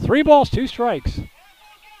goes full. 3 balls, 2 strikes.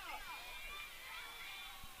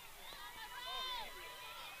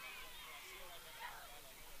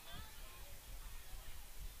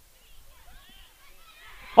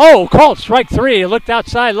 Oh, called strike 3. It looked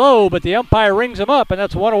outside low, but the umpire rings him up, and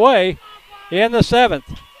that's 1 away in the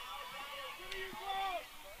 7th.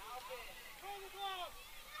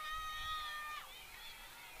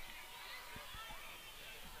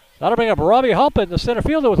 That'll bring up Robbie Halpin, the center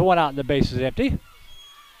fielder, with 1 out and the bases empty.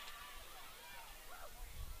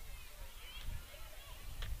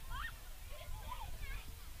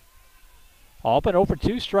 Halpin 0 for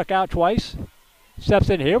 2, struck out twice.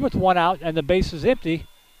 Steps in here with 1 out and the bases empty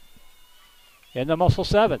in the Mussel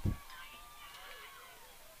 7th.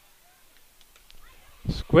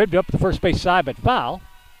 Squibbed up the first base side, but foul.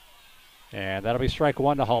 And that'll be strike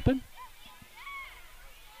 1 to Halpin.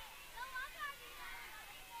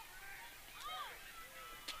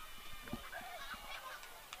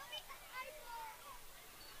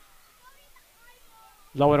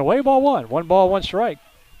 Low and away, ball 1. 1 ball, 1 strike.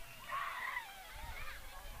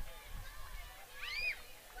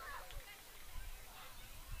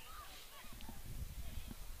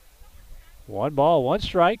 One ball, 1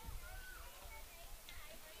 strike.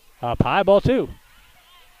 Up high, ball 2.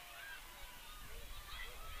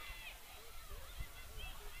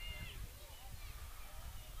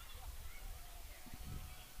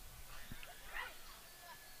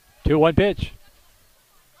 Two-one pitch.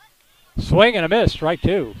 Swing and a miss, strike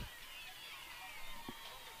 2.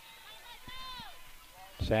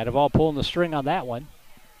 Sandoval pulling the string on that one.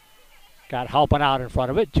 Got Halpin out in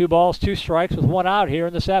front of it. 2 balls, 2 strikes with 1 out here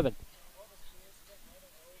in the 7th.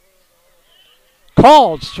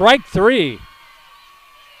 Called strike 3.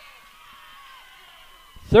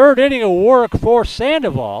 3rd inning of work for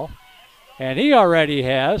Sandoval, and he already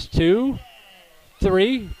has 2,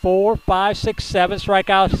 3, 4, 5, 6, 7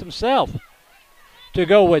 strikeouts himself to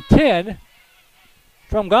go with 10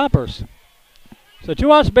 from Gompers. So 2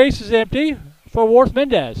 outs, bases empty for Worth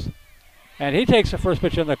Mendez, and he takes the first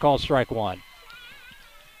pitch in the call, strike 1.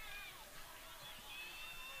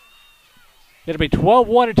 It'll be 12,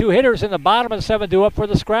 1, and 2 hitters in the bottom of the 7th due up for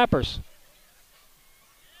the Scrappers.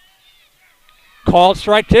 Called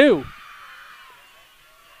strike 2.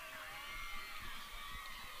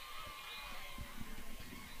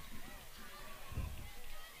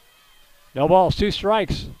 No balls, 2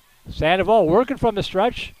 strikes. Sandoval working from the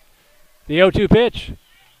stretch. The 0-2 pitch.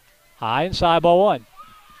 High inside, ball 1.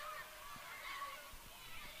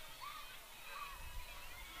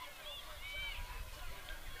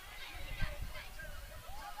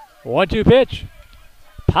 One-two pitch.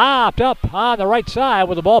 Popped up on the right side.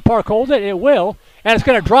 Will the ballpark hold it? It will. And it's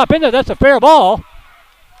going to drop in there. That's a fair ball.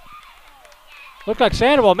 Looked like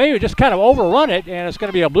Sandoval maybe just kind of overrun it, and it's going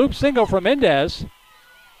to be a bloop single from Mendez.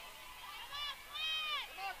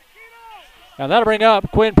 Now that'll bring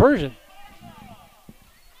up Quinn Persian.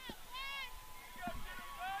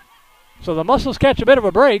 So the Mussels catch a bit of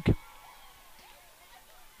a break.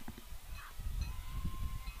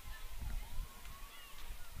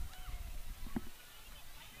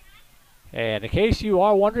 And in case you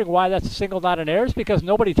are wondering why that's a single, not an error, it's because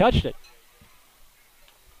nobody touched it.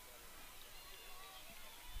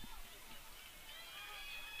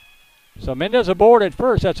 So Mendez aboard at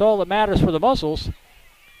first. That's all that matters for the Mussels.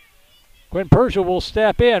 Quinn Persia will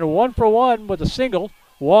step in 1 for 1 with a single,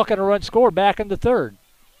 walk and a run scored back in the third.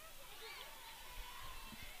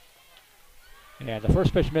 And the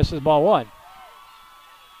first pitch misses, ball 1.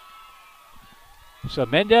 So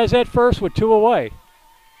Mendez at first with 2 away.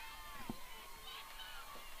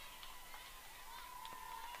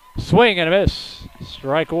 Swing and a miss.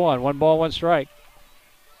 Strike 1. 1 ball, 1 strike.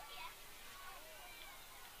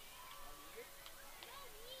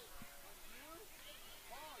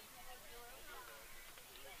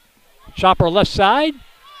 Chopper left side.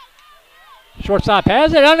 Shortstop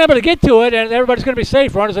has it. Unable to get to it, and everybody's going to be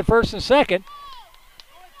safe. Runners at first and second.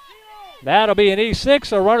 That'll be an E6,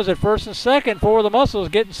 so runners at first and second for the Mussels,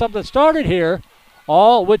 getting something started here,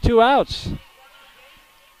 all with 2 outs.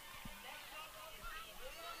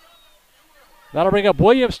 That'll bring up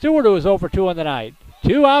William Stewart, who is 0 for 2 on the night.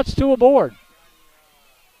 2 outs, 2 aboard.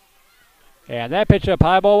 And that pitch up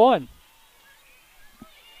high, ball 1.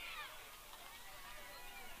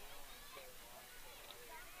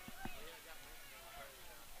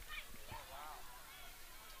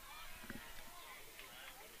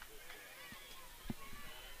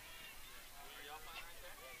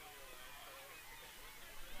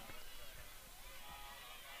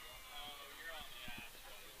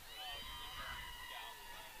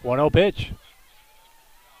 One 0 pitch.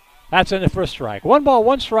 That's in the first strike. 1 ball,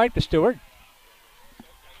 1 strike to Stewart.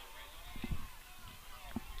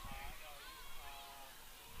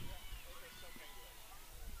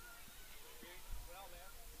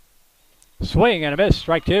 Swing and a miss,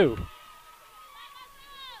 strike 2.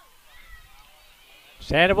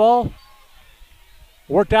 Sandoval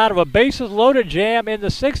worked out of a bases-loaded jam in the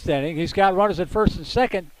 6th inning. He's got runners at first and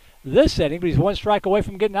second this inning, but he's 1 strike away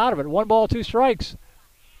from getting out of it. 1 ball, 2 strikes.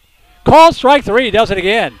 Called strike 3, does it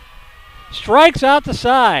again. Strikes out the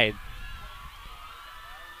side.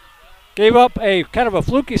 Gave up a kind of a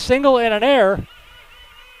fluky single and an error.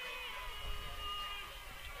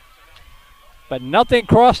 But nothing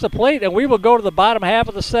crossed the plate, and we will go to the bottom half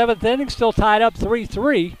of the 7th inning, still tied up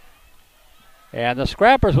 3-3. And the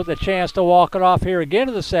Scrappers with a chance to walk it off here again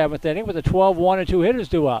in the 7th inning with a 12-1 and 2 hitters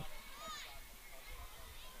due up.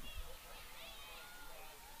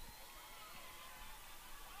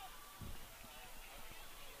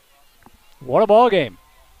 What a ball game.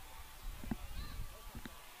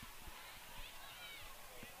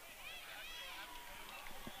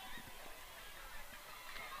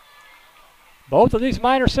 Both of these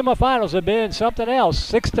minor semifinals have been something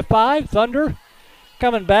else. 6-5, Thunder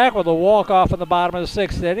coming back with a walk-off in the bottom of the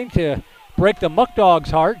 6th inning to break the Muck Dogs'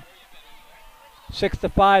 heart.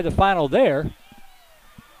 6-5 the final there.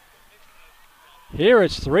 Here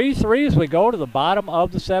it's 3-3 as we go to the bottom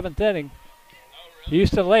of the 7th inning.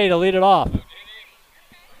 Houston Lay to lead it off.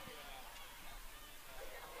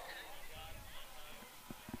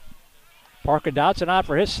 Parker Dotson out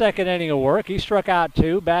for his 2nd inning of work. He struck out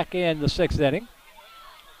 2 back in the 6th inning.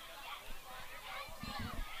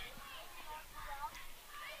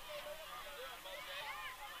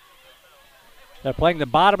 They're playing the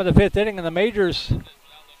bottom of the 5th inning in the Majors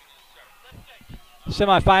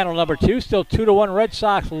semifinal number 2. Still 2-1 Red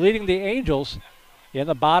Sox leading the Angels in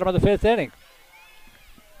the bottom of the 5th inning.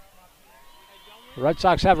 The Red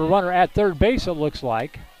Sox have a runner at third base, it looks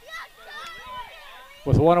like,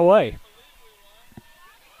 with 1 away.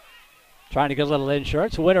 Trying to get a little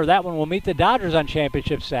insurance. The winner of that one will meet the Dodgers on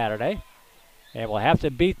Championship Saturday. And we'll have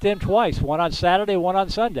to beat them twice, one on Saturday, one on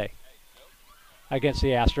Sunday against the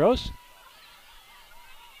Astros.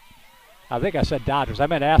 I think I said Dodgers. I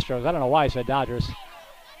meant Astros. I don't know why I said Dodgers.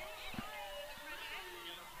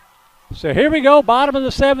 So here we go, bottom of the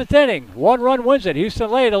 7th inning. 1 run wins it.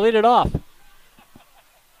 Houston Lay to lead it off.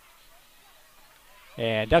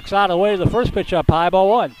 And ducks out of the way to the first pitch up high, ball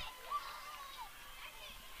 1.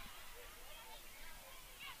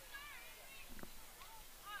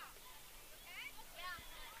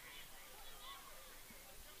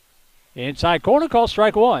 Inside corner, call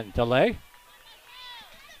strike 1 to Lay.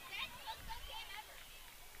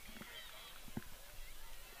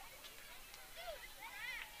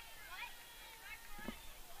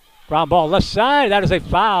 Ground ball left side. That is a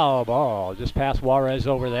foul ball. Just past Juarez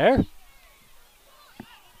over there.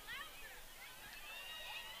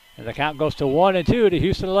 And the count goes to 1-2 to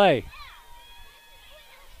Houston Lay.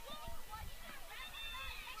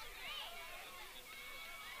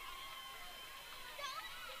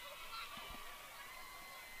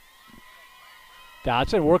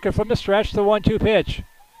 Dodson working from the stretch, the 1-2 pitch.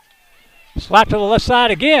 Slap to the left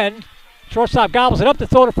side again. Shortstop gobbles it up to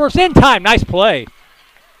throw to first in time. Nice play.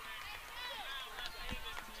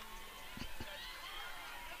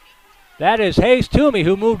 That is Hayes Toomey,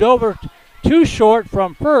 who moved over too short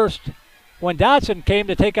from first when Dodson came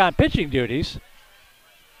to take on pitching duties.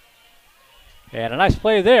 And a nice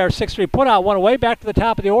play there. 6-3 put out, one away. Back to the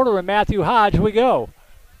top of the order, and Matthew Hodge we go.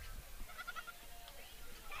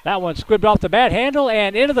 That one squibbed off the bat handle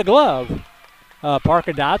and into the glove.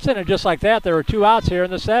 Parker Dodson, and just like that, there are 2 outs here in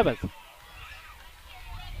the 7th.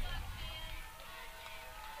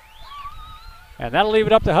 And that'll leave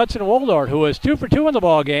it up to Hudson Woldort, who was 2 for 2 in the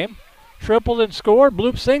ball game. Tripled and scored,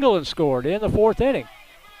 bloop single and scored in the 4th inning.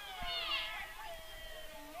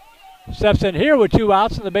 Steps in here with 2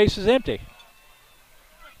 outs and the base is empty.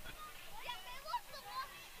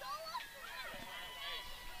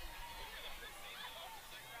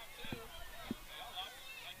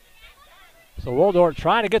 So Woldort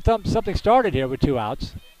trying to get something started here with 2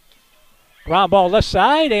 outs. Ground ball left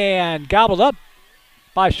side and gobbled up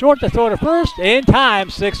by Short to throw to first. In time,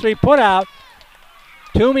 6-3 put out.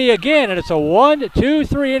 Toomey again, and it's a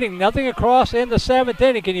 1-2-3 inning. Nothing across in the 7th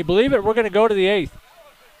inning. Can you believe it? We're going to go to the 8th.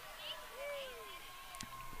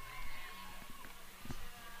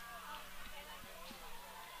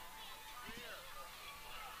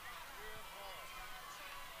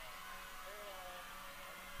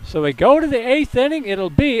 So we go to the 8th inning. It'll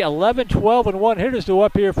be 11, 12, and 1 hitters due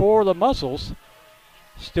up here for the Mussels.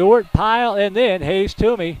 Stewart, Pyle, and then Hayes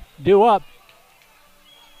Toomey due up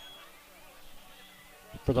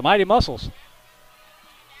for the mighty Mussels.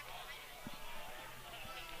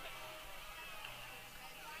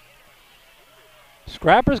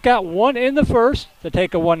 Scrappers got 1 in the first to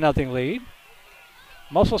take a 1-0 lead.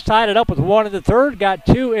 Mussels tied it up with 1 in the 3rd, got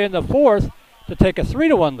 2 in the 4th to take a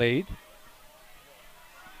 3-1 lead.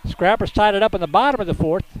 Scrappers tied it up in the bottom of the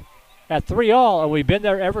 4th at 3-all, and we've been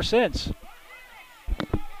there ever since.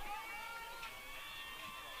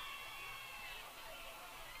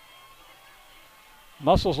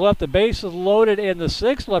 Mussels left the bases loaded in the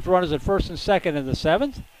 6th, left runners at 1st and 2nd in the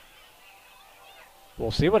 7th. We'll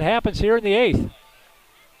see what happens here in the 8th.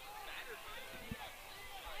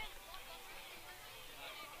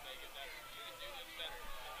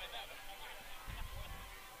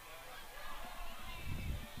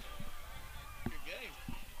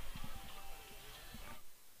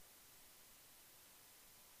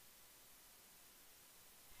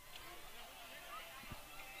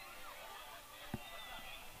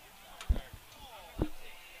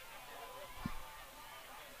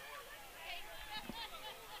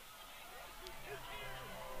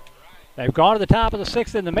 They've gone to the top of the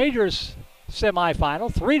 6th in the Majors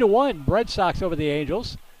semifinal. 3-1 Red Sox over the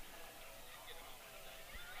Angels.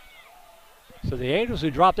 So the Angels,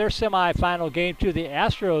 who dropped their semifinal game to the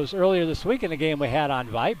Astros earlier this week in the game we had on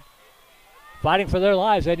Vype, fighting for their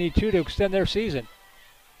lives. They need 2 to extend their season.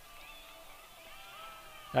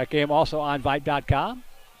 That game also on Vype.com.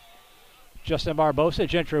 Justin Barbosa,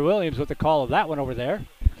 Gentry Williams with the call of that one over there.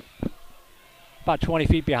 About 20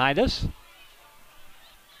 feet behind us.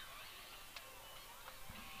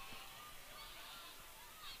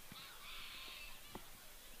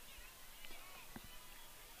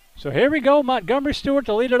 So here we go, Montgomery Stewart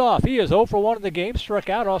to lead it off. He is 0 for 1 in the game,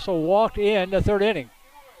 struck out, also walked in the 3rd inning.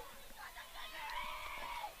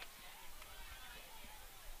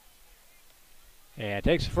 And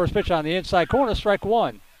takes the first pitch on the inside corner, strike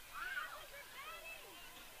 1.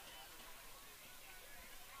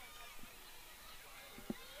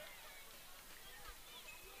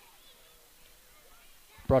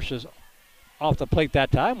 Brushes off the plate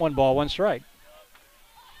that time, 1 ball, 1 strike.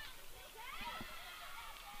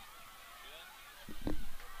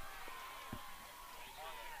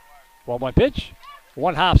 One pitch.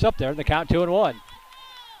 1 hops up there, and the count 2-1.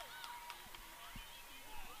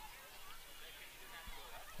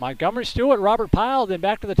 Montgomery Stewart, Robert Pyle, then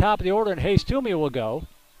back to the top of the order, and Hayes Toomey will go.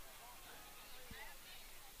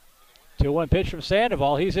 2-1 pitch from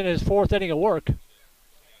Sandoval. He's in his 4th inning of work.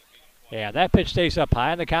 Yeah, that pitch stays up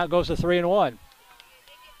high, and the count goes to 3-1.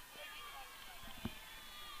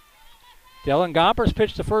 Dylan Gompers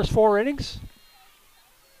pitched the first 4 innings.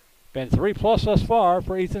 Been 3+ thus far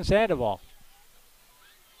for Ethan Sandoval.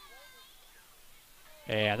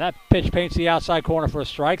 And that pitch paints the outside corner for a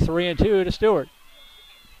strike. 3-2 to Stewart.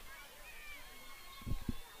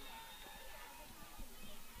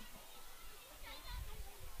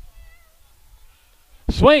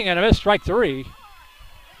 Swing and a miss, strike 3.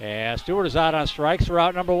 And Stewart is out on strikes for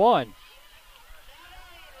out number 1.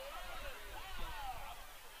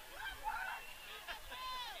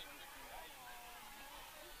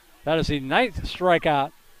 That is the 9th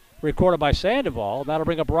strikeout recorded by Sandoval. That'll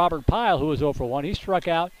bring up Robert Pyle, who was 0 for 1. He struck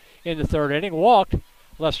out in the 3rd inning, walked,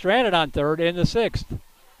 left stranded on 3rd in the 6th.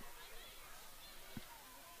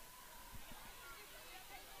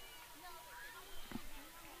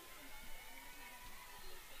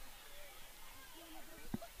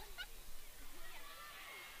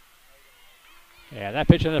 And that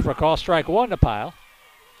pitch in there for a call, strike 1 to Pyle.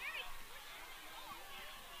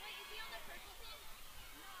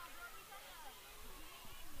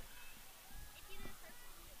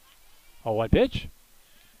 Oh, what pitch?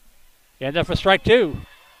 And there for strike 2.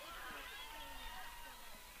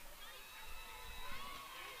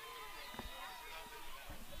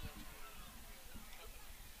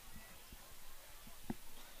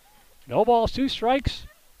 No balls, 2 strikes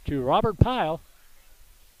to Robert Pyle.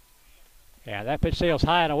 And that pitch sails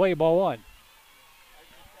high and away, ball 1.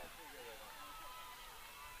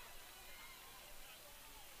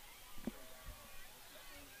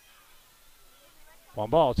 One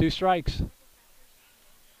ball, 2 strikes.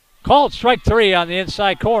 Called strike 3 on the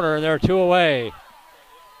inside corner, and there are 2 away.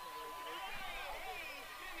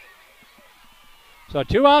 So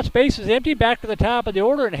 2 outs, bases empty, back to the top of the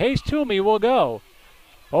order, and Hayes Toomey will go.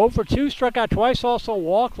 0 for 2, struck out twice, also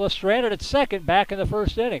walked, left stranded at second, back in the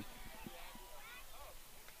 1st inning.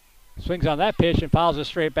 Swings on that pitch and fouls it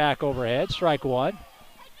straight back overhead, strike 1.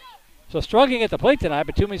 So struggling at the plate tonight,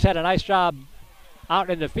 but Toomey's had a nice job out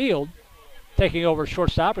in the field, taking over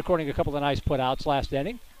shortstop, recording a couple of nice putouts last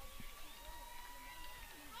inning.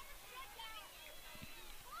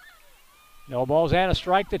 No balls and a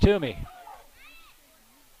strike to Toomey.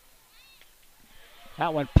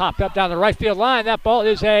 That one popped up down the right field line. That ball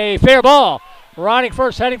is a fair ball. Rounding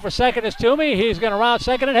first, heading for second is Toomey. He's going to round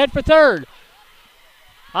second and head for third.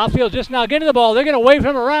 Outfield just now getting the ball. They're going to wave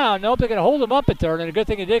him around. Nope, they're going to hold him up at third, and a good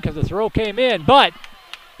thing he did because the throw came in. But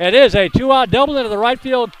it is a 2-out double into the right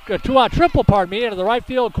field, 2-out triple, into the right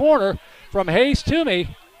field corner from Hayes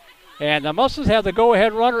Toomey. And the Mussels have the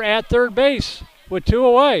go-ahead runner at third base with 2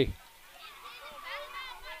 away.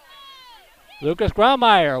 Lucas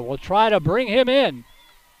Graumeyer will try to bring him in.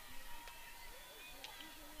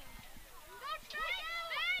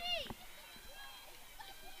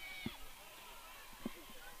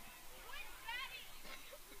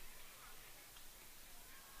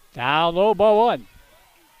 Down low, ball 1.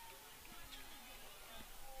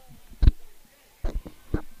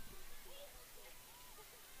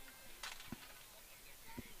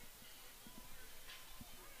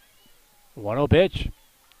 One-0 pitch.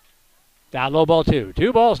 Down low, ball 2.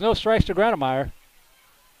 2 balls, no strikes to Graumeyer.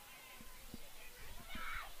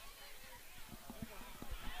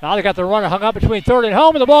 Now they got the runner hung up between third and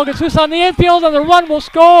home, and the ball gets loose on the infield, and the run will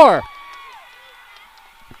score.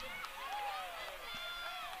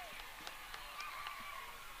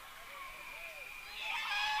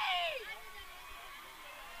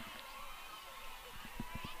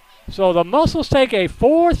 So the Mussels take a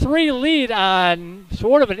 4-3 lead on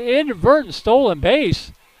sort of an inadvertent stolen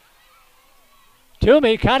base.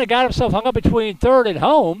 Toomey kind of got himself hung up between third and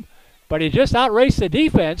home, but he just outraced the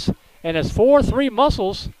defense, and it's 4-3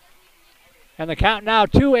 Mussels, and the count now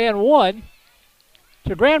 2-1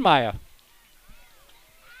 to Graumeyer.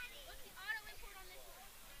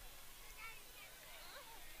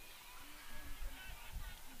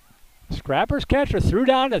 Scrapper's catcher threw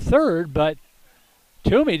down to third, but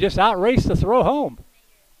Toomey just outraced the throw home.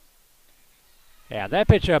 And that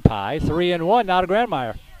pitch up high, 3-1 now to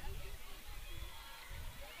Graumeyer.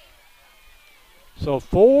 So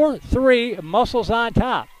 4-3 Mussels on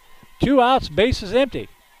top. 2 outs, bases empty.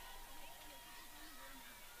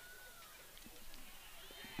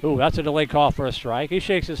 Ooh, that's a delayed call for a strike. He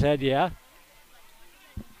shakes his head, yeah.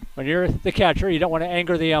 When you're the catcher, you don't want to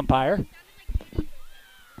anger the umpire.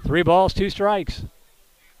 3 balls, 2 strikes.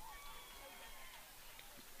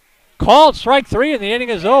 Called strike 3 and the inning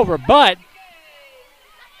is over, but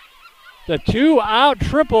the 2-out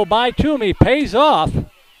triple by Toomey pays off.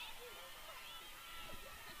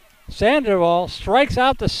 Sandoval strikes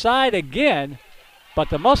out the side again, but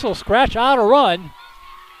the Mussels scratch out a run.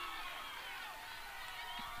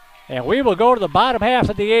 And we will go to the bottom half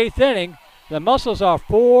of the 8th inning. The Mussels are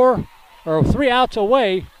 3 outs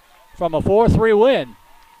away from a 4-3 win.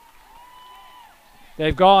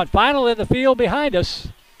 They've gone final in the field behind us.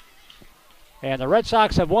 And the Red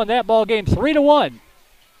Sox have won that ball game 3-1.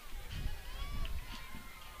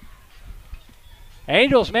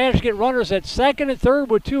 Angels managed to get runners at second and third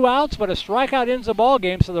with 2 outs, but a strikeout ends the ball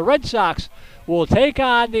game. So the Red Sox will take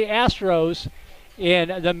on the Astros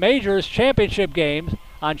in the Majors championship game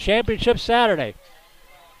on Championship Saturday.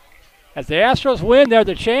 If the Astros win, they're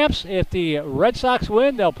the champs. If the Red Sox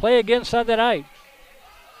win, they'll play again Sunday night.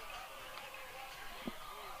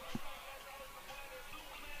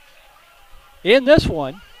 In this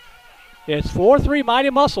one, it's 4-3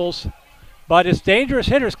 Mighty Mussels, but it's dangerous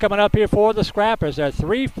hitters coming up here for the Scrappers. They're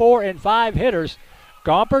 3, 4, and 5 hitters.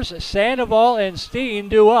 Gompers, Sandoval, and Steen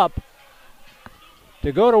due up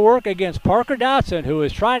to go to work against Parker Dotson, who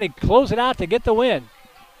is trying to close it out to get the win.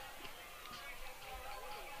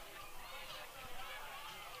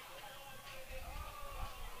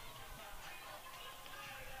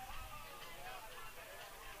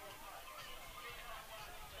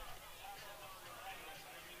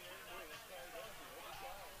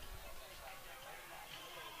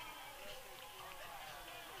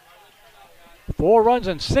 Four runs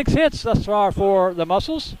and 6 hits thus far for the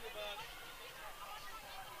Mussels.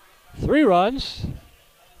 3 runs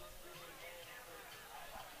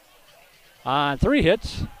on 3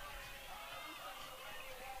 hits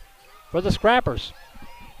for the Scrappers.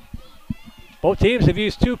 Both teams have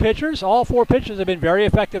used 2 pitchers. All 4 pitchers have been very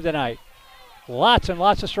effective tonight. Lots and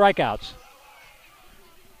lots of strikeouts.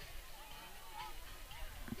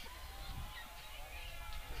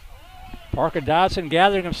 Parker Dodson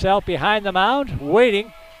gathering himself behind the mound,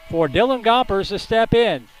 waiting for Dylan Gompers to step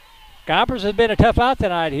in. Gompers has been a tough out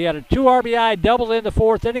tonight. He had a 2 RBI double in the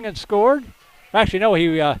 4th inning and scored. Actually, no, he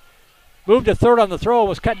moved to third on the throw,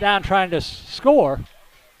 was cut down trying to score.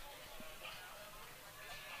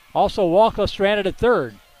 Also, Walker stranded at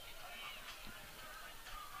third.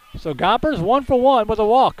 So Gompers 1 for 1 with a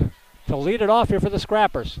walk to lead it off here for the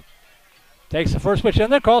Scrappers. Takes the first pitch in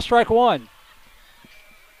there, call strike 1.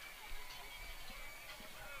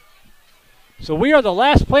 So we are the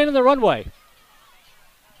last plane in the runway.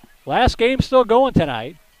 Last game still going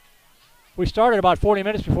tonight. We started about 40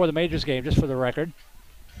 minutes before the Majors game, just for the record.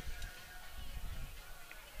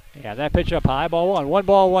 Yeah, that pitch up high, ball 1. 1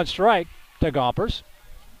 ball, 1 strike to Gompers.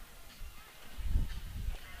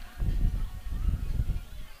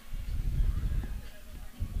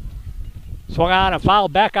 Swung on and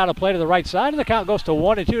fouled back out of play to the right side, and the count goes to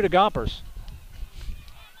 1-2 to Gompers.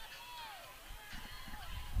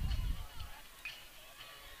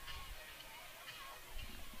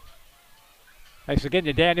 Thanks again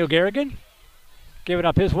to Daniel Garrigan, giving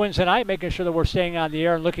up his wins tonight, making sure that we're staying on the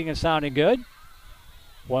air and looking and sounding good.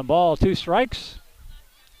 1 ball, 2 strikes.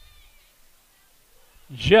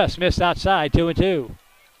 Just missed outside, 2-2.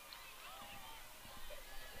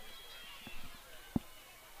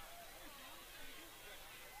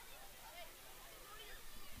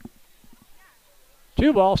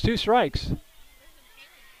 Two balls, 2 strikes.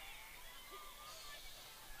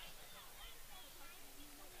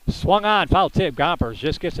 Swung on, foul tip. Gompers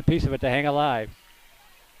just gets a piece of it to hang alive.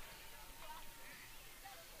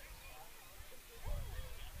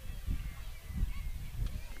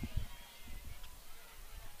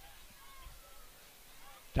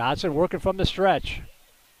 Dodson working from the stretch.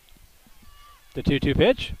 The 2-2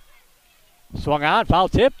 pitch. Swung on, foul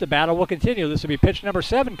tip. The battle will continue. This will be pitch number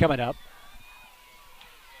 7 coming up.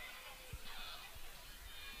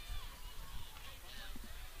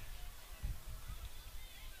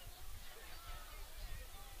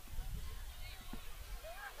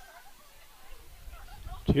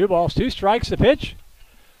 Two balls, 2 strikes, the pitch.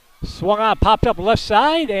 Swung on, popped up left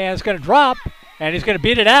side, and it's going to drop, and he's going to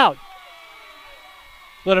beat it out.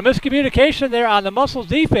 Little miscommunication there on the Mussels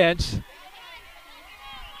defense.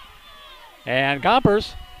 And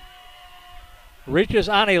Gompers reaches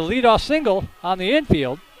on a leadoff single on the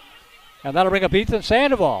infield, and that'll bring up Ethan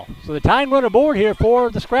Sandoval. So the tying run aboard here for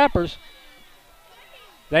the Scrappers.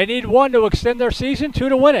 They need 1 to extend their season, 2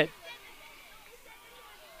 to win it.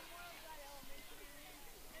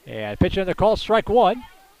 And pitch in the call, strike 1.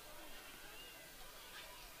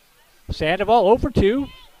 Sandoval 0 for 2.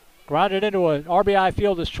 Grounded into an RBI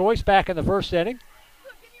fielder's choice back in the 1st inning.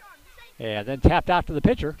 And then tapped out to the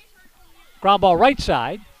pitcher. Ground ball right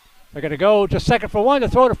side. They're going to go to second for 1 to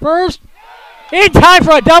throw to first. In time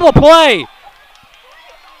for a double play.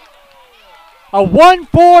 A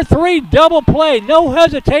 1-4-3 double play. No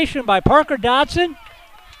hesitation by Parker Dodson.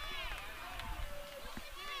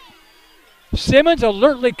 Simmons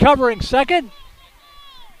alertly covering second.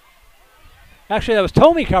 Actually, that was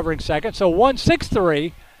Tomey covering second. So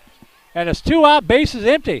 1-6-3. And it's 2 out, bases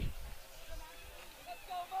empty.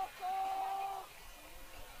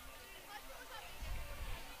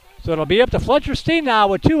 So it'll be up to Fletcher Steen now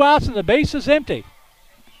with 2 outs and the bases empty.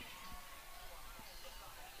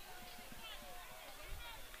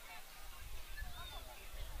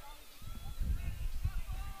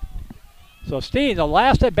 So Steen, the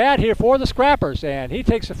last at bat here for the Scrappers, and he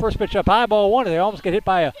takes the first pitch up high, ball one, and they almost get hit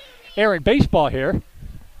by a errant baseball here.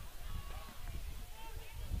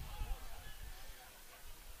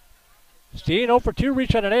 Steen 0 for 2,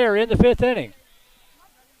 reach on an error in the 5th inning.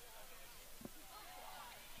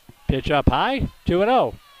 Pitch up high,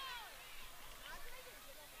 2-0.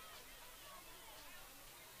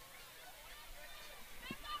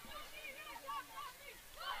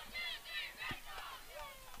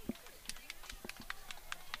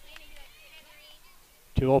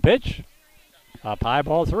 Pitch, up high,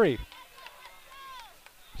 ball 3.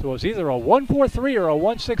 So it's either a 1-4-3 or a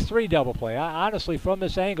 1-6-3 double play. I honestly, from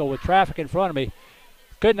this angle with traffic in front of me,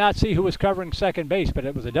 could not see who was covering second base, but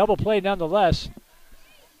it was a double play nonetheless.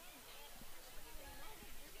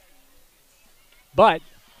 But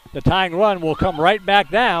the tying run will come right back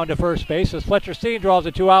down to first base as Fletcher Steen draws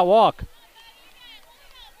a 2-out walk.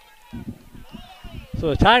 So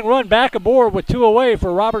the tying run back aboard with 2 away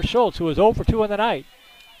for Robert Schultz, who is 0 for 2 in the night.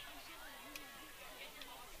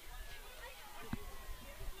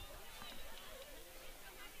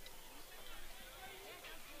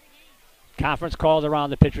 Conference called around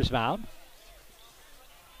the pitcher's mound.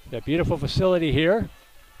 The beautiful facility here,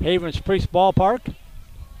 Havens Priest Ballpark.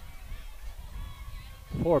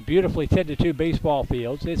 4 beautifully tended to baseball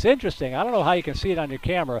fields. It's interesting. I don't know how you can see it on your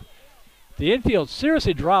camera. The infield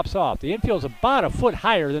seriously drops off. The infield's about a foot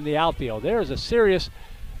higher than the outfield. There is a serious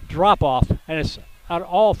drop off, and it's on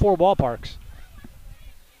all 4 ballparks.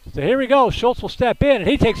 So here we go. Schultz will step in, and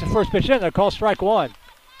he takes the first pitch in. They're called strike 1.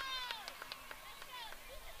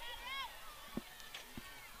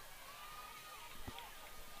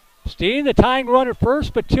 Steen, the tying run at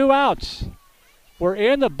first, but 2 outs. We're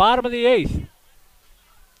in the bottom of the 8th.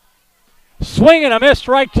 Swing and a miss,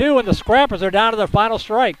 strike 2, and the Scrappers are down to their final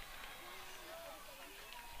strike.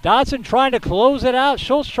 Dodson trying to close it out.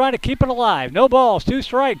 Schultz trying to keep it alive. No balls, 2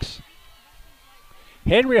 strikes.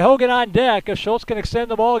 Henry Hogan on deck if Schultz can extend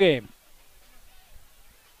the ball game.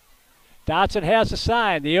 Dodson has the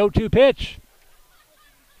sign, the 0-2 pitch.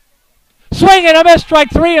 Swing and a miss, strike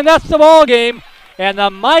 3, and that's the ball game. And the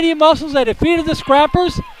Mighty Mussels have defeated the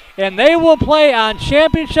Scrappers, and they will play on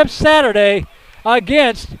Championship Saturday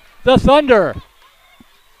against the Thunder.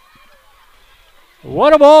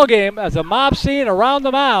 What a ball game as a mob scene around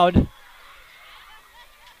the mound.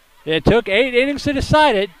 It took 8 innings to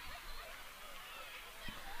decide it.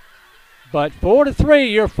 But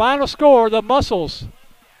 4-3, your final score. The Mussels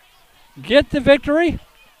get the victory.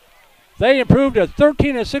 They improved to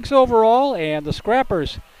 13-6 overall, and the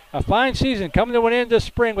Scrappers, a fine season coming to an end this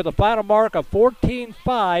spring with a final mark of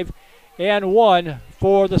 14-5-1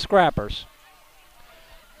 for the Scrappers.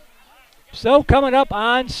 So coming up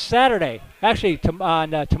on Saturday, actually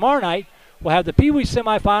tomorrow night, we'll have the Pee Wee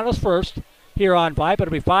semifinals first here on Vype.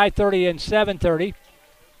 It'll be 5:30 and 7:30.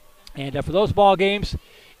 And for those ball games,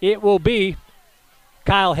 it will be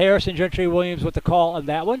Kyle Harris and Gentry Williams with the call on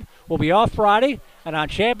that one. We'll be off Friday, and on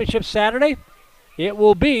Championship Saturday, it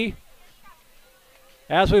will be,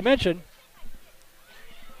 as we mentioned,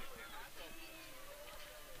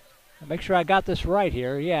 make sure I got this right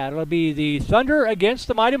here. Yeah, it'll be the Thunder against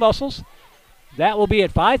the Mighty Mussels. That will be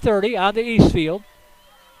at 5:30 on the East Field.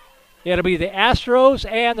 It'll be the Astros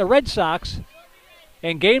and the Red Sox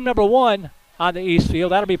in game number 1 on the East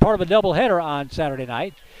Field. That'll be part of a doubleheader on Saturday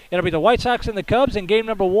night. It'll be the White Sox and the Cubs in game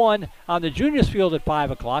number 1 on the Juniors Field at 5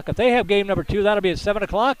 o'clock. If they have game number 2, that'll be at 7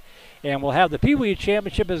 o'clock. And we'll have the Pee Wee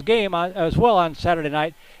Championship as well on Saturday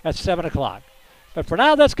night at 7 o'clock. But for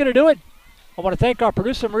now, that's going to do it. I want to thank our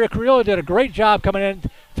producer, Maria Carrillo, did a great job coming in,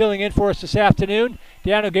 filling in for us this afternoon.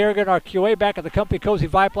 Daniel Garrigan, our QA, back at the Comfy Cozy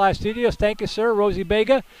Vype Live Studios. Thank you, sir. Rosie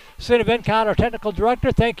Bega, Cindy Vencott, our technical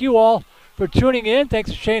director. Thank you all for tuning in. Thanks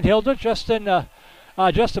to Shane Hilda, Justin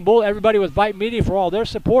Bull, everybody with Vype Media for all their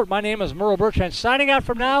support. My name is Merle Bertrand. Signing out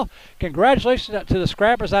from now, congratulations to the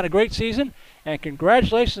Scrappers on a great season, and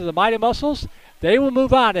congratulations to the Mighty Mussels. They will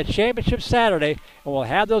move on to Championship Saturday, and we'll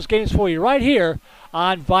have those games for you right here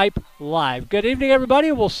on Vype Live. Good evening,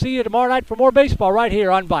 everybody. We'll see you tomorrow night for more baseball right here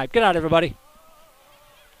on Vype. Good night, everybody.